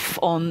then off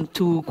on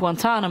to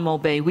Guantanamo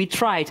Bay. We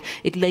tried.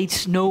 It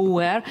leads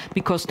nowhere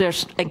because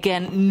there's,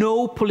 again,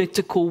 no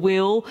political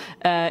will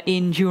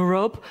in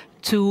Europe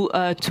to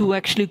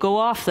actually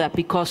go after that,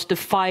 because the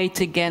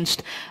fight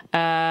against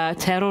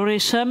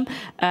terrorism.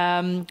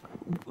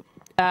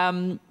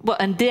 Well,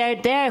 and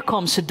there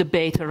comes a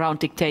debate around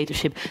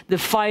dictatorship. The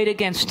fight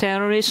against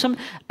terrorism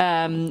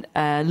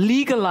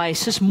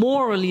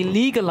morally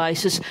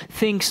legalizes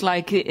things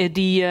like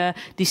the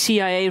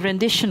CIA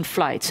rendition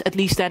flights. At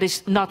least that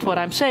is not what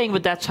I'm saying,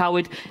 but that's how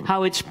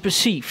it's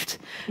perceived.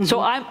 Mm-hmm. So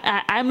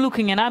I'm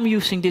looking, and I'm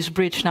using this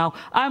bridge now.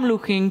 I'm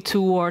looking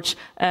towards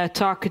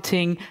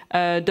targeting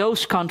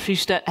those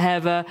countries that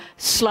have a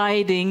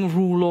sliding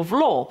rule of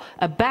law,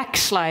 a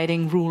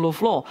backsliding rule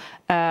of law.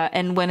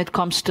 And when it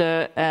comes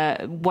to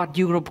what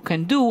Europe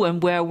can do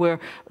and where we're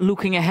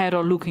looking ahead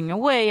or looking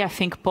away, I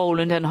think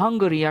Poland and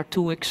Hungary are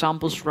two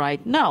examples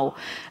right now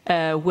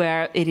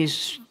where it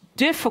is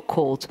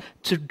difficult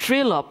to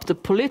drill up the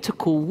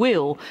political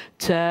will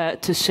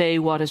to say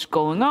what is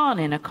going on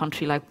in a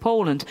country like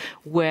Poland,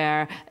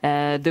 where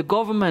the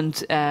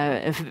government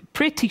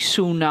pretty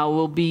soon now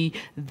will be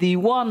the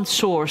one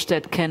source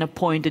that can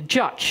appoint a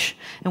judge,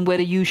 and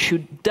whether you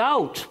should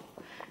doubt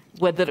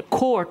whether the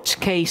court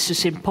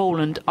cases in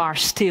Poland are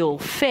still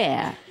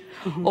fair,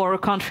 or a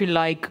country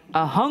like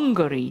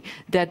Hungary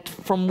that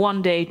from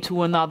one day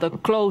to another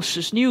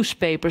closes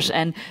newspapers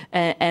and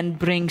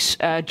brings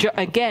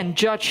again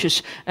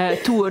judges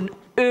to an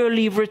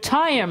early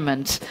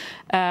retirement.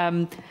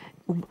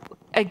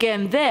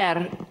 Again,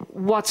 there,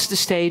 what's the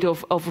state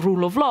of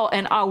rule of law,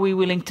 and are we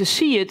willing to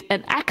see it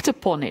and act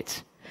upon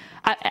it?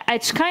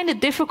 It's kind of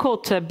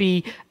difficult to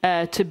be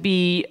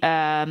very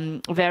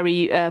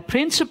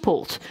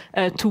principled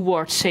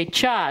towards, say,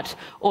 Chad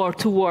or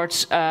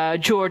towards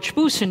George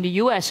Bush in the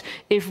US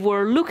if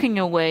we're looking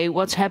away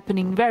what's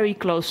happening very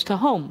close to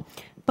home.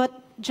 But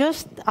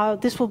just,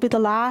 this will be the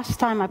last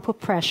time I put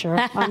pressure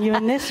on you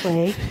in this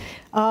way.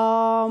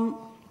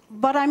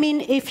 But I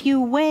mean, if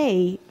you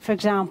weigh, for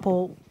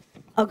example,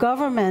 a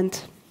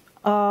government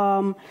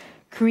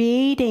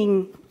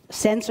creating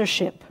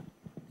censorship,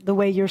 the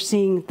way you're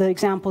seeing the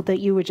example that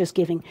you were just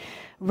giving,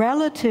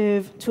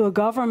 relative to a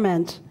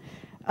government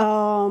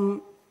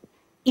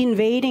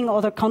invading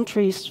other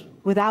countries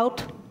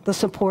without the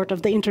support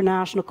of the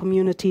international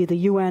community, the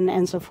UN,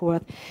 and so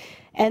forth,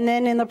 and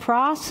then in the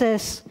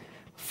process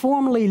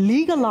formally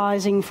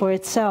legalizing for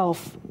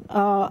itself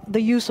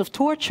the use of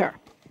torture,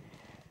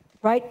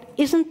 right?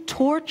 Isn't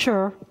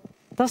torture,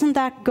 doesn't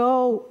that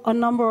go a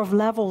number of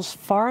levels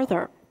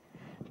farther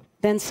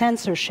than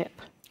censorship?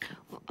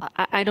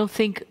 I don't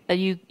think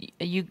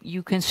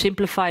you can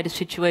simplify the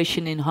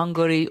situation in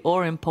Hungary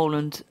or in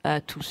Poland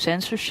to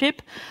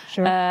censorship,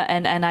 sure.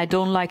 And I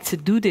don't like to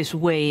do this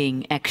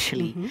weighing.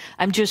 Actually,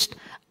 I'm just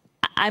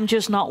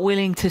not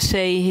willing to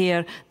say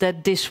here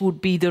that this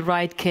would be the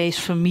right case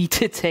for me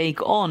to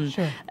take on,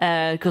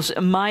 because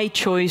my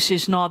choice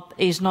is not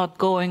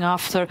going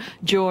after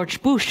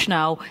George Bush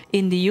now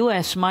in the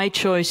US. My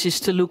choice is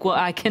to look what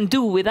I can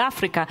do with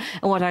Africa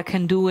and what I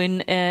can do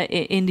in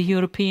the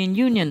European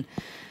Union.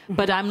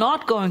 But I'm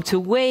not going to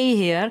weigh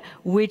here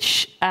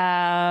which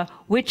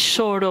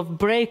sort of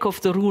break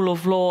of the rule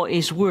of law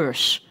is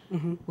worse.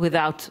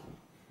 Without,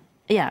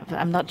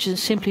 I'm not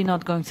just simply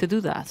not going to do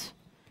that.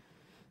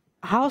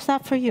 How's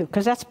that for you?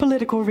 Because that's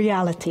political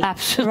reality.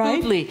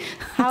 Absolutely. Right?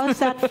 How is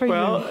that for you?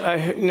 Well,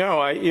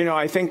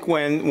 I think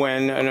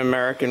when an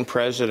American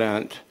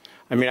president,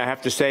 I mean, I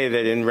have to say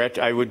that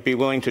I would be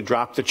willing to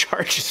drop the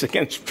charges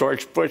against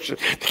George Bush.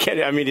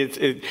 I mean, it's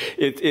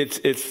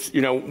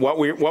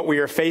what we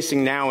are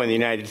facing now in the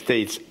United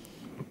States,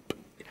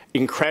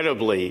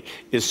 incredibly,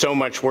 is so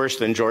much worse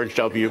than George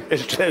W.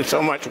 It's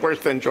so much worse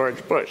than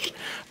George Bush.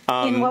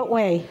 In what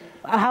way?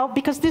 How?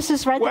 Because this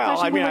is right.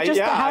 Well, the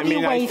question how do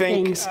you weigh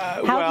things?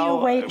 How do you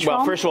weigh Trump?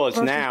 Well, first of all, it's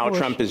now. Bush?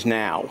 Trump is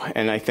now,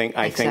 and I think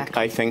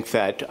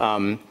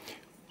that.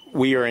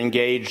 We are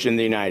engaged in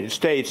the United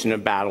States in a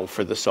battle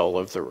for the soul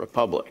of the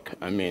republic.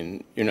 I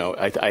mean,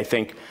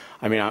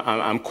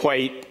 I'm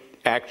quite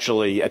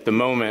actually at the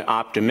moment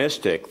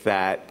optimistic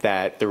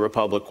that the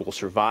republic will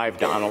survive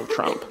Donald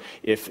Trump,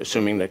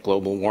 assuming that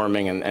global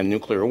warming and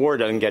nuclear war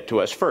doesn't get to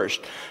us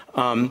first.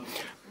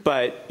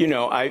 But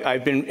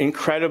I've been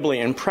incredibly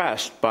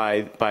impressed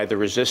by the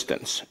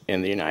resistance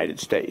in the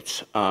United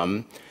States.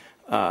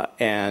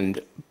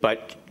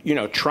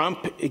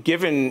 Trump,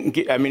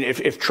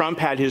 if Trump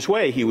had his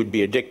way, he would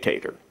be a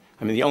dictator.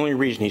 I mean, the only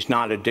reason he's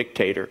not a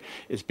dictator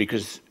is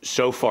because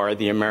so far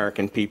the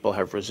American people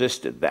have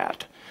resisted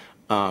that.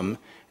 And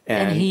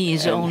he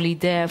is only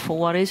there for,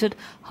 what is it,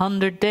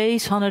 100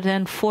 days,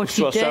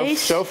 140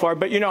 days? So far.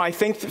 But, I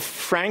think,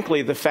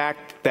 frankly, the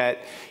fact that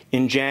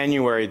in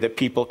January that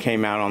people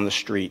came out on the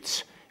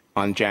streets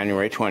on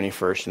January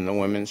 21st in the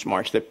Women's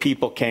March, that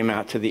people came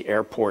out to the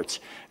airports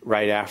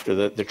right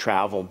after the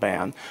travel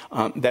ban,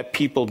 that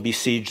people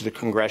besieged the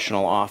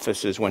congressional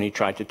offices when he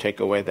tried to take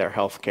away their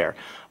health care.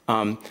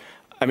 I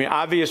mean,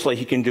 obviously,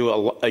 he can do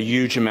a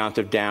huge amount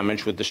of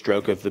damage with the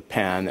stroke of the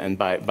pen and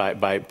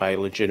by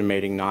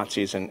legitimating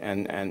Nazis and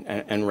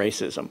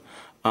racism,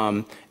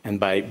 and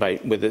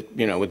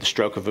with the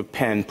stroke of a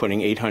pen putting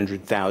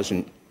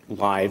 800,000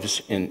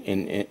 lives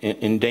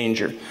in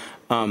danger.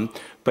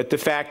 But the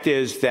fact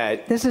is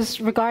that this is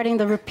regarding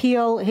the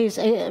repeal of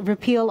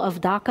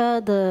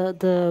DACA,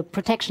 the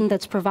protection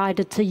that's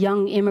provided to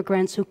young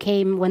immigrants who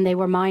came when they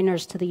were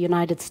minors to the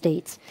United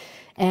States.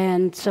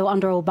 And so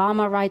under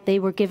Obama, right, they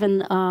were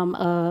given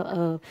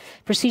a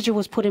procedure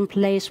was put in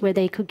place where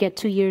they could get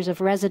 2 years of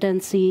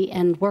residency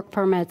and work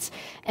permits,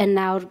 and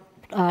now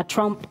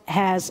Trump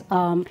has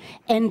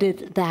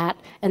ended that,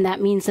 and that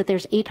means that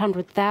there's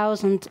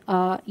 800,000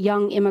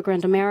 young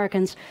immigrant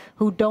Americans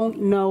who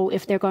don't know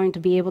if they're going to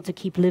be able to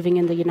keep living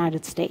in the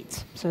United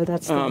States. So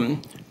that's.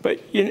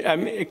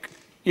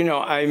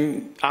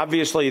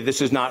 Obviously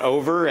this is not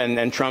over,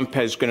 and Trump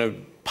is going to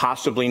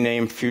possibly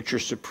name future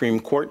Supreme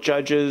Court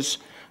judges,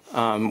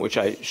 which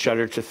I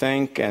shudder to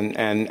think,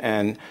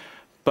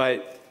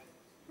 but.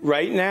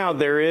 Right now,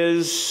 there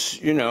is,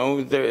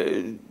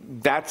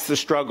 that's the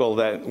struggle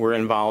that we're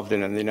involved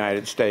in the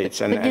United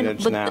States, and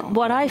it's now.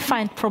 What I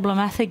find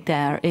problematic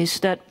there is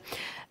that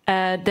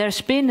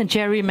There's been a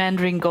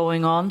gerrymandering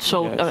going on,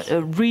 so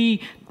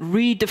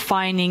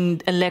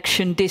redefining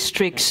election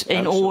districts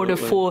in order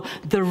for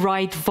the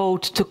right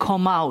vote to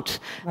come out,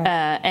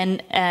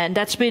 and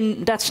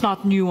that's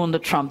not new under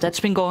Trump. That's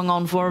been going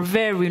on for a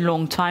very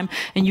long time,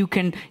 and you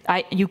can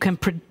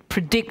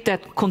predict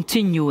that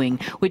continuing,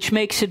 which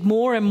makes it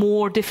more and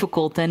more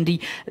difficult. And the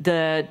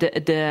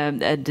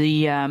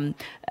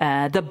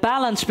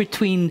balance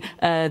between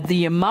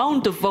the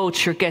amount of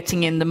votes you're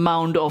getting and the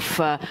amount of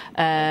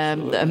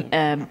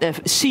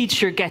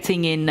seats you're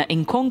getting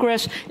in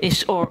Congress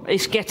is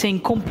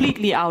getting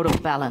completely out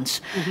of balance.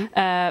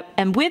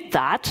 And with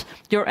that,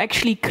 you're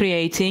actually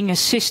creating a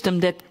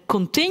system that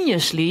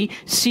continuously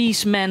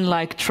sees men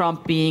like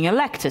Trump being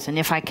elected. And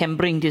if I can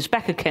bring this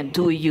back again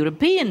to a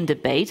European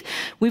debate,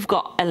 we've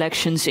got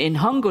elections in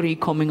Hungary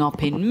coming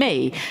up in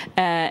May,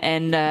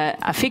 and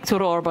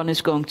Viktor Orban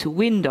is going to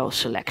win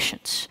those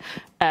elections.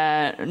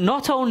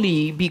 Not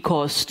only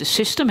because the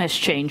system has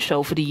changed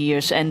over the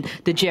years and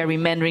the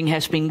gerrymandering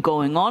has been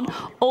going on,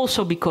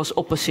 also because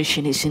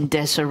opposition is in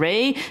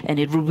disarray, and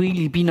it would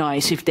really be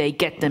nice if they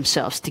get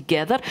themselves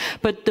together.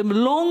 But the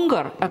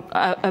longer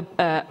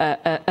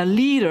a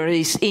leader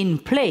is in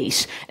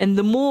place, and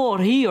the more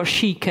he or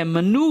she can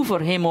maneuver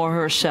him or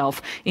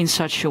herself in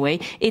such a way,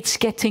 it's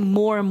getting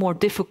more and more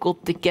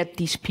difficult to get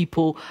these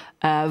people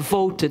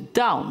voted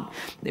down,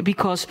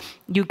 because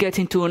you get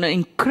into an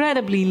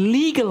incredibly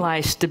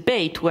legalized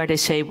debate where they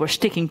say we're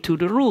sticking to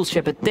the rules.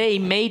 Yeah, but they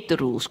made the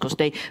rules because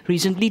they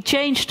recently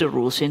changed the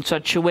rules in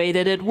such a way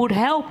that it would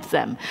help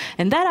them.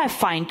 And that I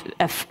find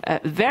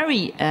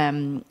very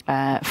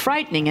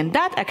frightening. And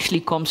that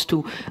actually comes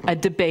to a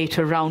debate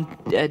around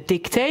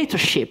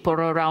dictatorship, or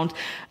around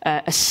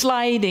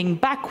sliding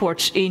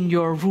backwards in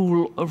your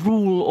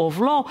rule of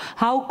law.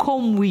 How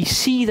come we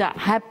see that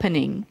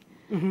happening?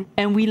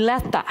 And we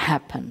let that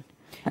happen?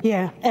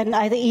 Yeah, and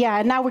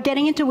and now we're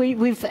getting into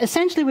we've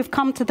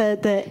come to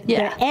the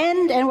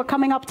end, and we're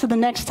coming up to the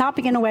next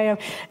topic in a way of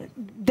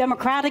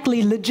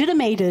democratically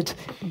legitimated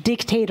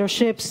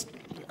dictatorships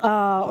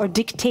or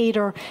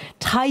dictator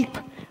type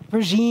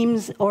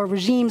regimes, or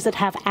regimes that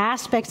have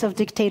aspects of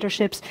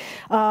dictatorships.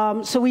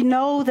 So we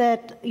know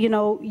that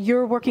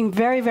you're working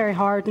very, very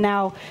hard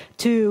now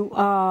to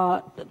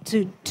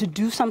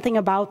do something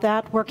about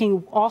that,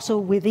 working also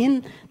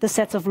within the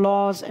sets of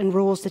laws and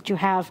rules that you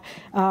have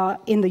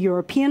in the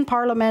European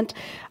Parliament.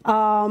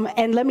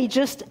 And let me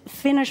just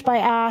finish by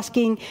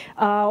asking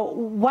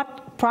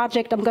what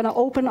project, I'm going to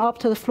open up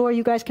to the floor.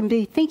 You guys can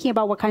be thinking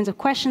about what kinds of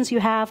questions you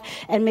have,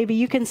 and maybe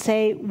you can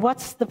say,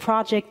 what's the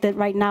project that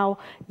right now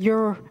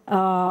you're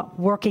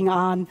working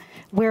on?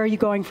 Where are you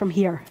going from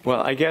here?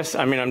 Well, I guess,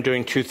 I'm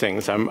doing two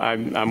things.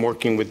 I'm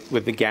working with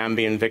the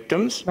Gambian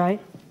victims. Right.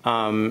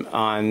 On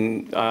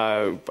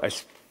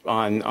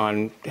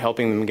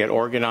helping them get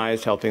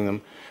organized, helping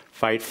them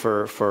fight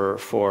for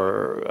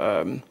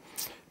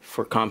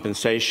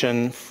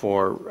compensation,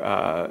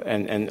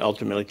 and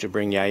ultimately to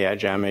bring Yahya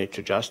Jammeh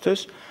to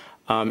justice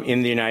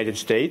in the United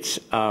States.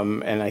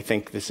 And I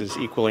think this is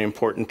equally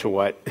important to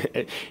what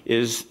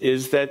is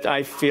that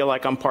I feel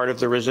like I'm part of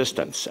the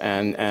resistance,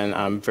 and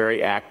I'm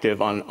very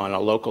active on a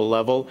local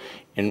level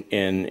in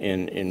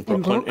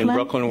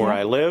Brooklyn, where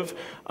I live,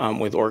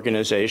 with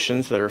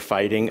organizations that are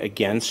fighting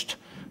against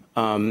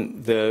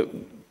the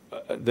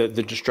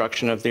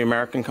destruction of the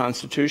American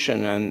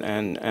Constitution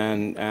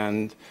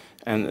and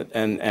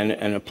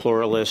a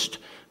pluralist,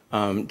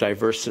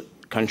 diverse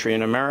country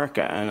in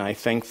America. And I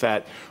think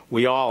that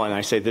we all, and I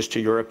say this to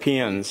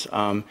Europeans,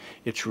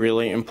 it's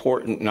really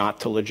important not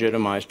to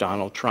legitimize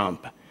Donald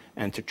Trump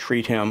and to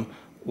treat him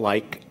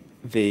like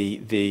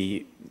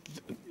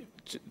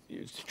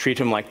treat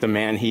him like the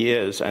man he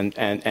is, and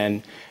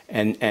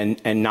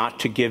not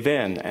to give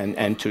in,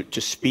 and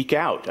to speak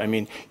out.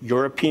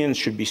 Europeans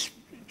should be.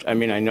 I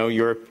know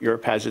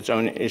Europe has its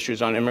own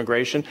issues on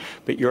immigration,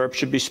 but Europe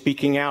should be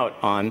speaking out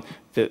on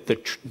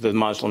the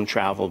Muslim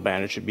travel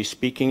ban. It should be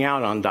speaking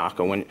out on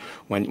DACA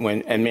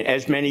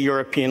as many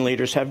European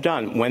leaders have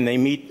done. When they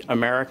meet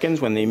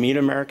Americans, when they meet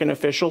American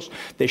officials,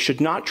 they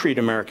should not treat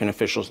American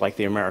officials like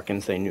the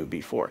Americans they knew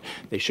before.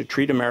 They should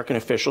treat American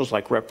officials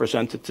like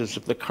representatives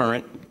of the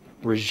current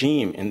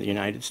regime in the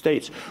United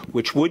States,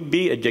 which would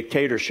be a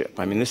dictatorship.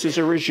 This is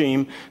a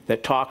regime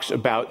that talks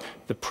about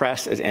the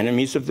press as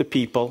enemies of the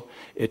people.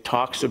 It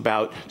talks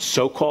about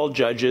so-called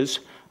judges.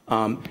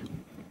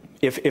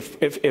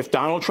 If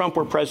Donald Trump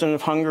were president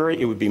of Hungary,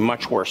 it would be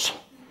much worse.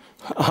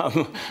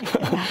 That's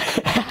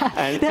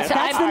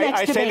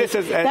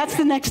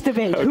the next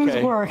debate. Okay. Who's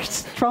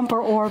worse, Trump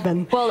or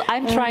Orban? Well,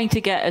 I'm trying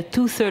to get a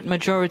two-thirds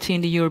majority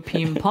in the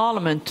European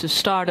Parliament to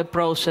start a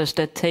process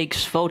that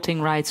takes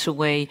voting rights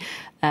away,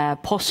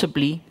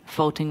 possibly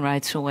voting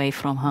rights away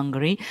from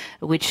Hungary,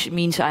 which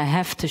means I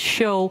have to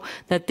show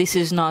that this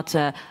is not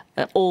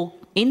all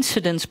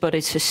incidents, but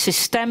it's a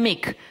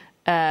systemic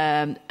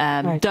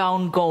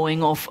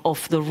downgoing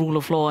of the rule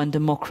of law and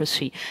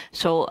democracy.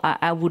 So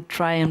I would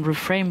try and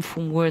refrain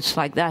from words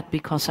like that,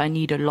 because I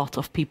need a lot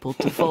of people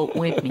to vote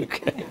with me.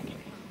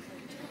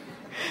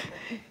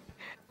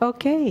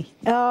 Okay.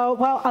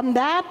 Well, on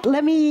that,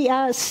 let me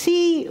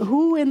see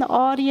who in the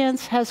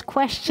audience has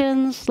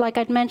questions. Like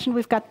I'd mentioned,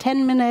 we've got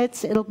 10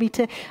 minutes. It'll be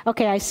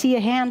okay, I see a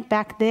hand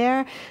back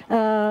there.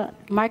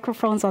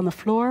 Microphone's on the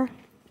floor.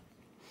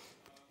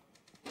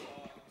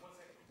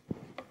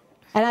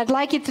 And I'd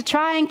like you to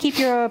try and keep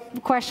your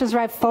questions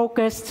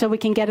focused so we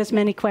can get as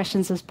many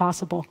questions as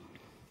possible.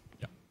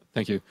 Yeah,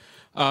 thank you.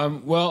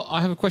 Well,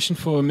 I have a question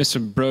for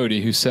Mr.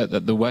 Brody, who said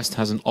that the West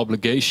has an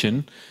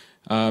obligation.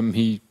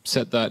 He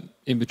said that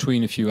in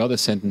between a few other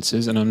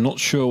sentences, and I'm not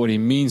sure what he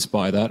means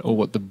by that or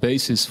what the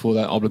basis for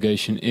that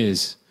obligation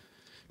is.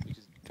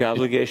 The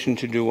obligation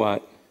to do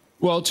what?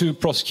 Well, to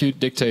prosecute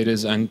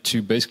dictators and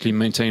to basically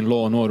maintain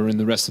law and order in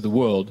the rest of the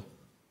world.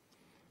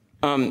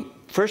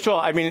 First of all,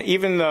 I mean,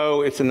 even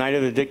though it's the night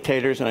of the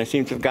dictators, and I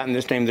seem to have gotten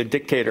this name, the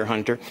dictator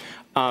hunter,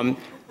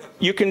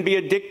 you can be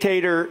a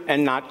dictator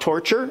and not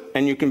torture,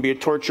 and you can be a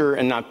torturer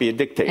and not be a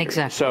dictator.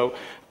 Exactly. So,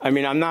 I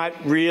mean, I'm not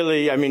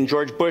really, I mean,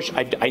 George Bush,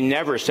 I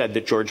never said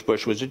that George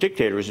Bush was a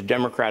dictator. He was a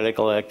democratic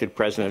elected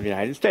president of the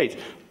United States.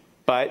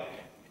 But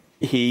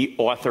he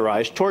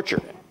authorized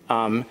torture.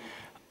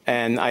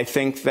 And I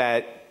think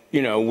that,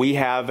 you know, we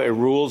have a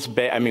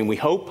rules-based, I mean, we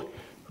hope,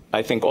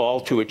 I think, all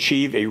to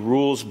achieve a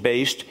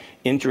rules-based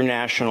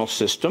international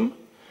system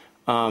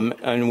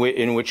in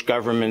which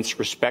governments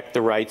respect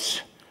the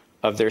rights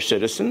of their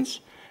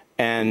citizens.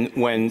 And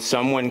when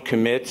someone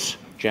commits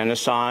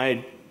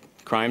genocide,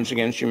 crimes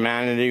against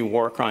humanity,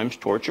 war crimes,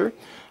 torture,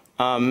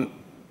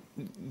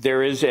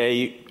 there is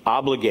an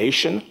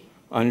obligation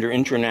under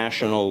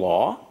international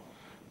law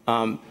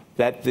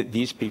that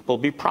these people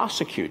be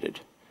prosecuted,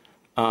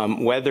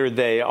 whether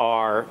they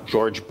are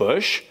George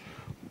Bush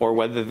or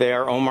whether they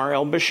are Omar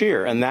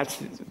al-Bashir.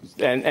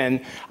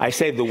 And I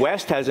say the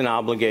West has an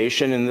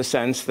obligation in the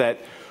sense that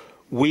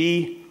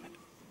we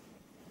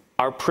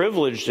are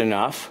privileged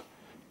enough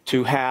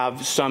to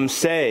have some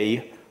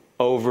say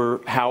over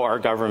how our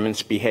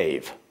governments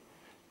behave.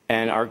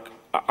 And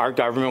our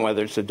government,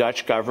 whether it's the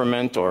Dutch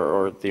government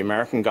or the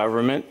American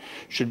government,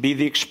 should be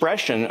the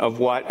expression of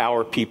what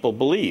our people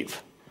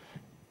believe.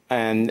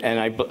 And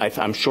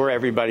I'm sure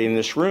everybody in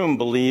this room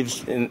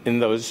believes in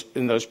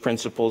those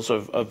principles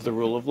of the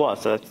rule of law.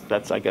 So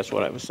that's I guess,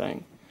 what I was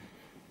saying.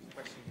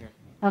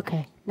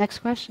 Okay, next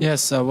question.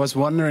 Yes, I was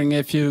wondering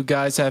if you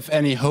guys have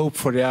any hope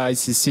for the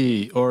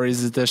ICC, or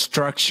is it a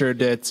structure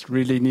that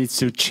really needs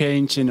to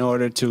change in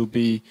order to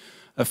be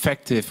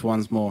effective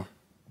once more?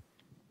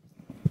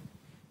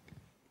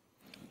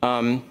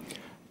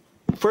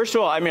 First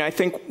of all, I mean, I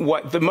think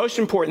what the most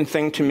important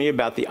thing to me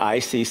about the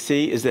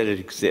ICC is that it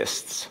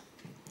exists,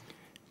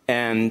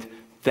 and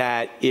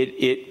that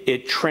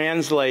it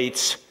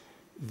translates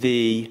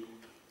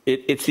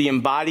it's the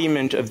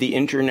embodiment of the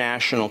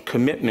international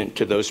commitment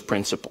to those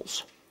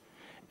principles.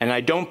 And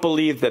I don't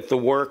believe that the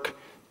work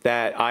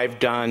that I've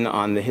done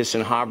on the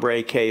Hissene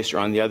Habre case or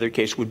on the other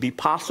case would be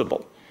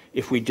possible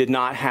if we did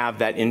not have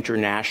that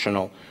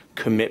international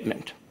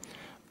commitment.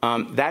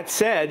 That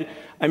said,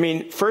 I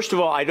mean, first of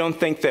all, I don't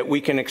think that we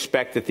can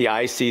expect that the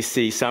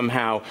ICC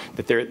somehow,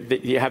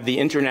 that you have the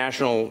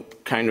international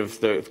kind of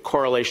the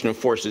correlation of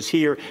forces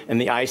here,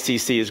 and the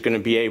ICC is going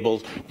to be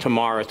able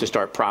tomorrow to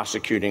start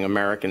prosecuting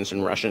Americans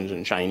and Russians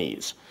and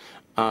Chinese.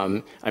 I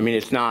mean,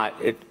 it's not.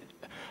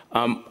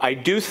 I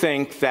do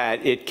think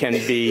that it can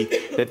be,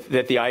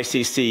 that the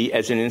ICC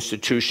as an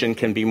institution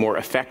can be more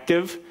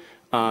effective.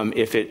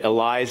 If it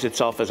allies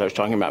itself, as I was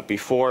talking about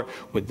before,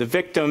 with the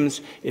victims,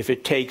 if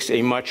it takes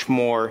a much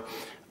more,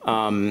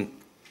 I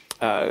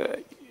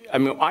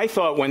mean, I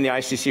thought when the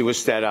ICC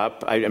was set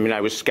up, I mean,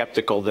 I was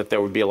skeptical that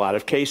there would be a lot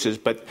of cases,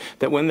 but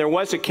that when there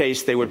was a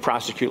case, they would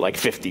prosecute like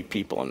 50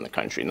 people in the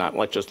country, not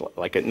like just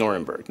like at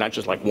Nuremberg, not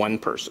just like one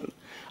person.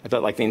 I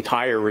thought like the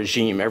entire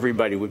regime,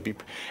 everybody would be,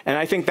 and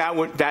I think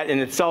that in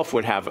itself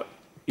would have,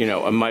 you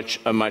know, a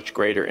much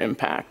greater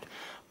impact.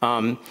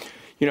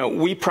 You know,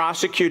 we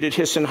prosecuted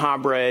Hissene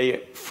Habre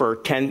for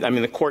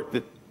the court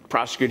that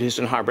prosecuted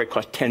Hissene Habre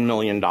cost $10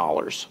 million.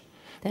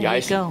 There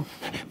you go.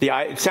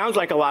 It sounds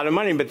like a lot of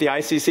money, but the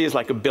ICC is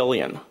like $1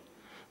 billion.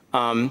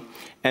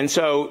 And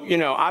so, you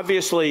know,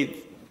 obviously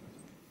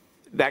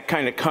that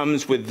kind of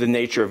comes with the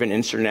nature of an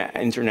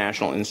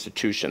international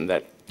institution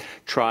that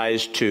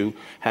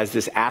has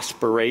this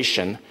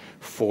aspiration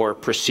for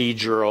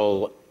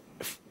procedural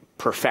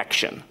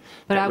perfection.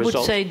 But I would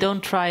say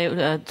don't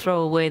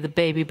throw away the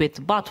baby with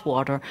the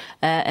bathwater.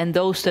 And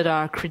those that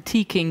are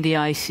critiquing the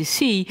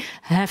ICC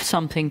have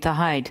something to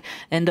hide.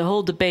 And the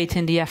whole debate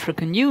in the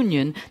African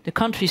Union, the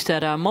countries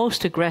that are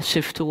most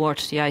aggressive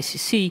towards the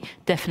ICC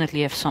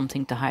definitely have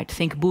something to hide.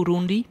 Think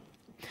Burundi.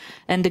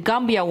 And the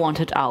Gambia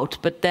wanted out,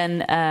 but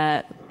then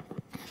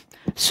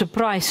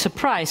surprise,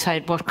 surprise,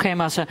 what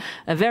came as a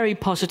very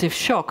positive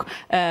shock.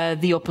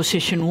 The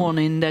opposition won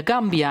in the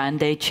Gambia and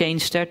they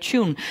changed their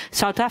tune.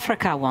 South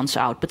Africa wants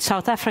out, but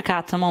South Africa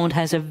at the moment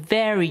has a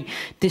very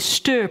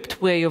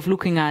disturbed way of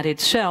looking at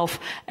itself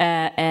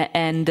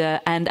and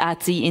at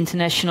the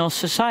international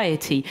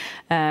society.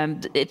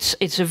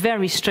 It's a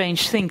very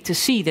strange thing to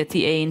see that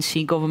the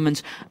ANC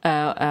government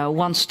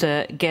wants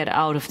to get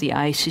out of the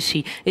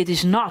ICC. It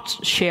is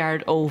not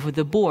shared over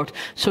the board.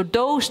 So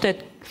those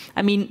that,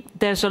 I mean,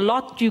 there's a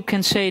lot you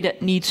can say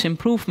that needs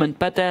improvement,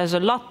 but there's a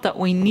lot that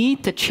we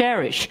need to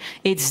cherish.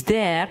 It's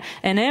there,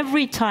 and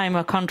every time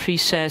a country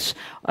says,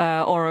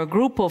 or a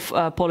group of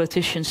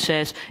politicians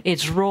says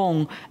it's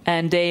wrong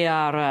and they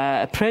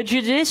are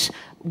prejudiced,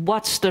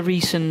 what's the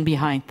reason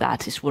behind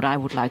that is what I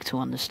would like to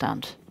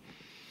understand.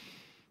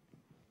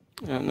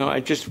 No, I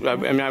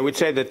mean, I would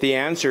say that the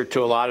answer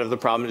to a lot of the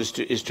problems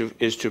is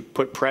to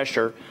put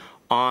pressure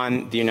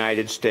on the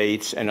United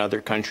States and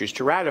other countries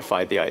to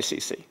ratify the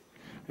ICC.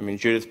 I mean,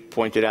 Judith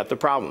pointed out the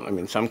problem. I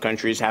mean, some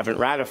countries haven't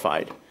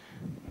ratified.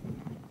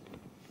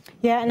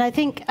 Yeah, and I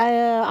think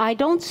I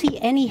don't see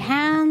any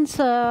hands.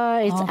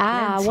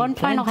 One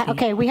final hand.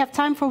 Okay, we have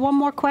time for one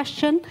more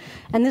question,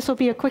 and this will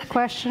be a quick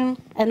question,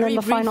 and then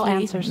the final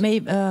answers.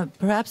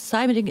 Perhaps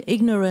I'm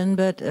ignorant,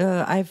 but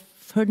I've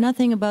heard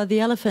nothing about the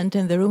elephant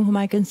in the room, whom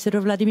I consider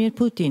Vladimir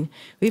Putin.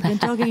 We've been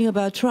talking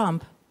about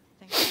Trump.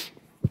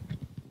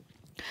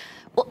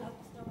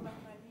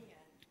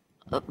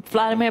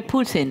 Vladimir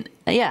Putin,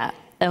 yeah.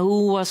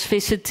 Who was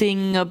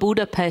visiting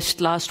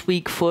Budapest last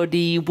week for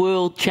the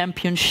World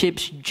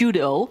Championships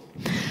Judo.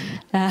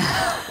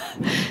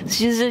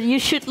 You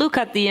should look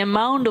at the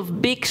amount of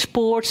big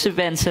sports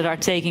events that are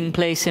taking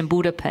place in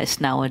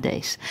Budapest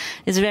nowadays.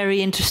 It's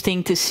very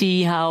interesting to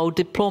see how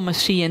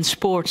diplomacy and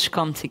sports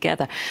come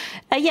together.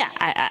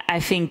 I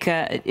think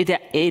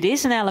it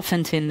is an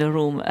elephant in the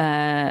room,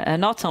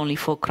 not only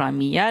for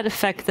Crimea. The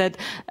fact that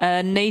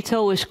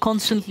NATO is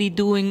constantly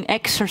doing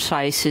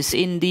exercises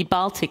in the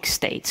Baltic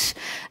states.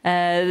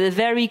 The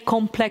very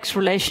complex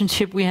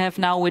relationship we have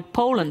now with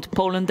Poland.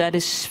 Poland that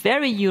is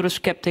very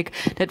Eurosceptic,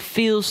 that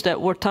feels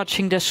that we're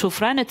touching their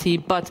sovereignty,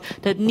 but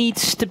that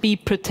needs to be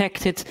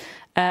protected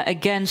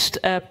against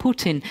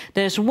Putin.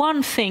 There's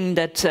one thing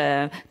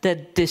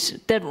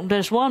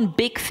there's one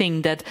big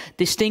thing that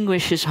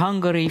distinguishes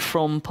Hungary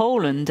from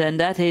Poland, and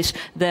that is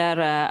their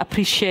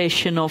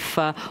appreciation of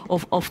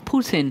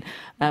Putin.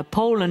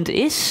 Poland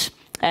is.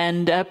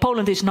 And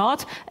Poland is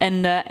not,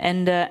 and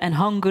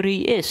Hungary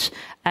is.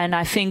 And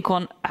I think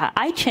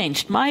I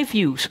changed my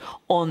views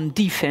on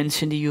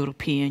defense in the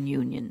European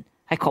Union.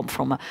 I come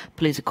from a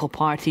political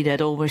party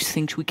that always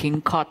thinks we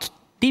can cut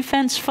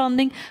defense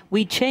funding.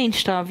 We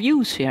changed our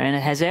views here, and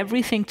it has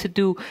everything to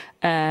do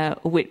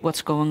with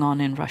what's going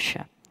on in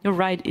Russia. You're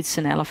right; it's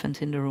an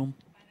elephant in the room.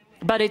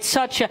 But it's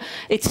such a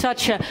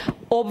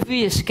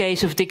obvious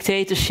case of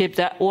dictatorship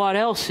that what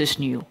else is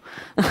new?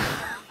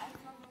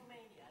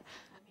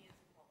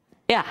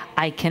 Yeah,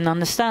 I can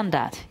understand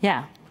that.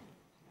 Yeah.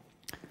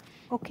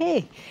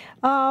 Okay.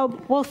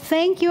 Well,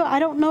 thank you. I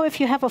don't know if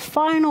you have a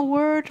final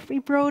word,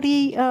 Reed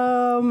Brody.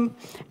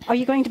 Are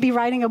you going to be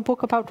writing a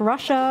book about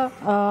Russia?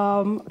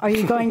 Are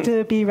you going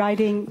to be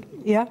writing?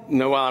 Yeah.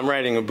 No, well, I'm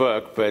writing a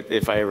book, but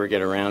if I ever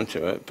get around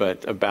to it,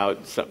 but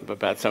about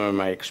some of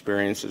my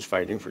experiences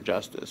fighting for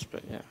justice.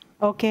 But yeah.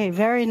 Okay,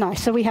 very nice.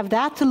 So we have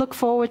that to look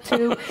forward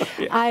to.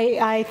 Yeah.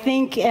 I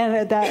think,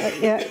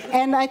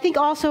 and I think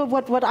also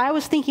what I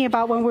was thinking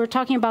about when we were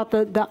talking about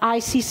the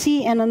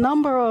ICC and a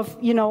number of,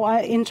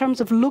 in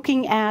terms of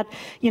looking at,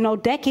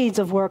 decades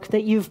of work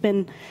that you've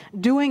been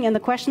doing, and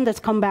the question that's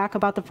come back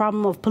about the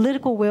problem of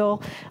political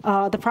will,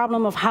 the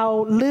problem of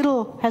how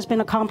little has been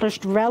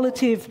accomplished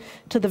relative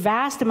to the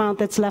vast amount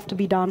that's left to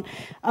be done.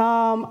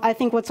 I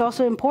think what's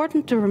also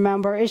important to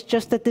remember is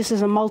just that this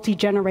is a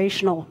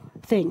multi-generational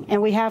thing.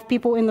 And we have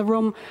people in the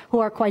room who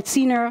are quite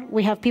senior.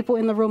 We have people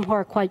in the room who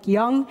are quite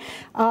young.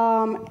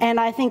 And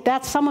I think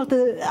that's some of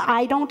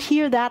I don't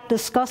hear that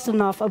discussed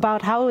enough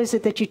about how is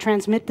it that you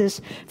transmit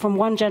this from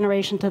one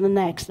generation to the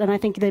next. And I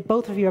think that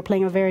both of you are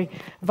playing a very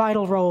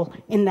vital role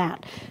in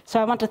that. So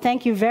I want to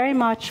thank you very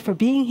much for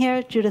being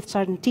here, Judith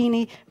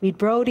Sargentini, Reed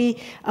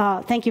Brody.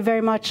 Thank you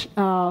very much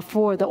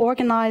for the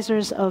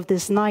organizers of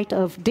this night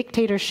of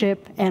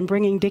dictatorship and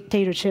bringing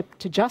dictatorship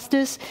to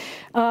justice.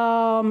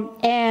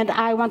 And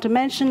I want to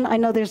mention, I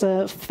know there's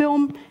a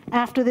film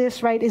after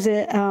this, right? Is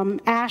it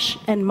Ash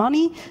and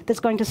Money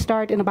that's going to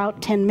start in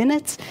about 10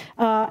 minutes.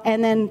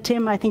 And then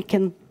Tim, I think,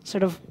 can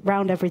sort of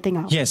round everything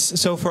out. Yes,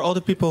 so for all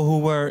the people who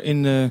were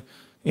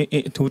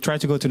who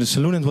tried to go to the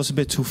saloon and it was a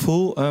bit too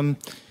full,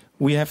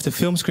 we have the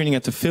film screening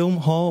at the film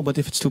hall, but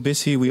if it's too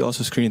busy, we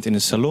also screen it in the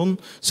salon.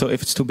 So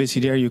if it's too busy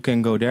there, you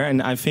can go there.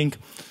 And I think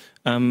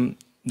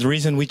the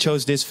reason we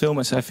chose this film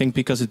is, I think,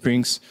 because it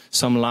brings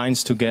some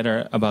lines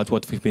together about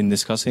what we've been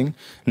discussing,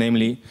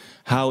 namely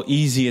how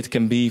easy it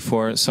can be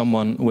for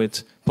someone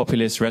with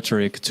populist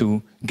rhetoric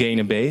to gain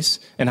a base,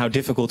 and how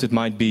difficult it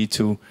might be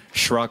to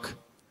shrug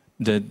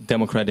the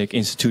democratic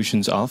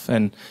institutions off.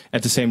 And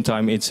at the same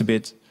time, it's a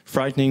bit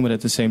frightening, but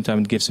at the same time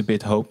it gives a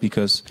bit hope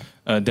because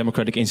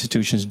democratic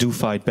institutions do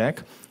fight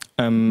back.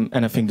 And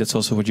I think that's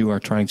also what you are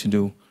trying to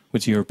do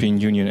with the European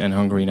Union and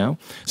Hungary now.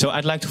 So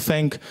I'd like to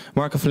thank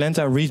Markha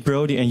Valenta, Reed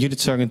Brody and Judith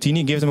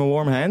Sargentini. Give them a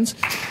warm hand.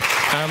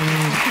 Thank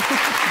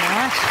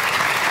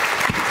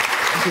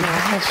you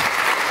very much.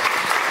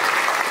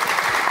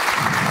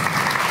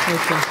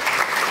 Thank you.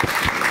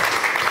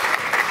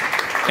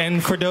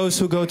 And for those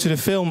who go to the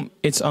film,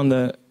 it's on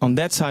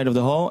that side of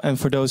the hall. And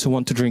for those who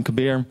want to drink a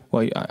beer,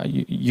 well,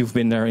 you've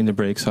been there in the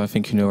break, so I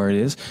think you know where it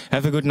is.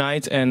 Have a good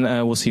night, and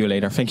we'll see you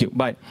later. Thank you.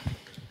 Bye.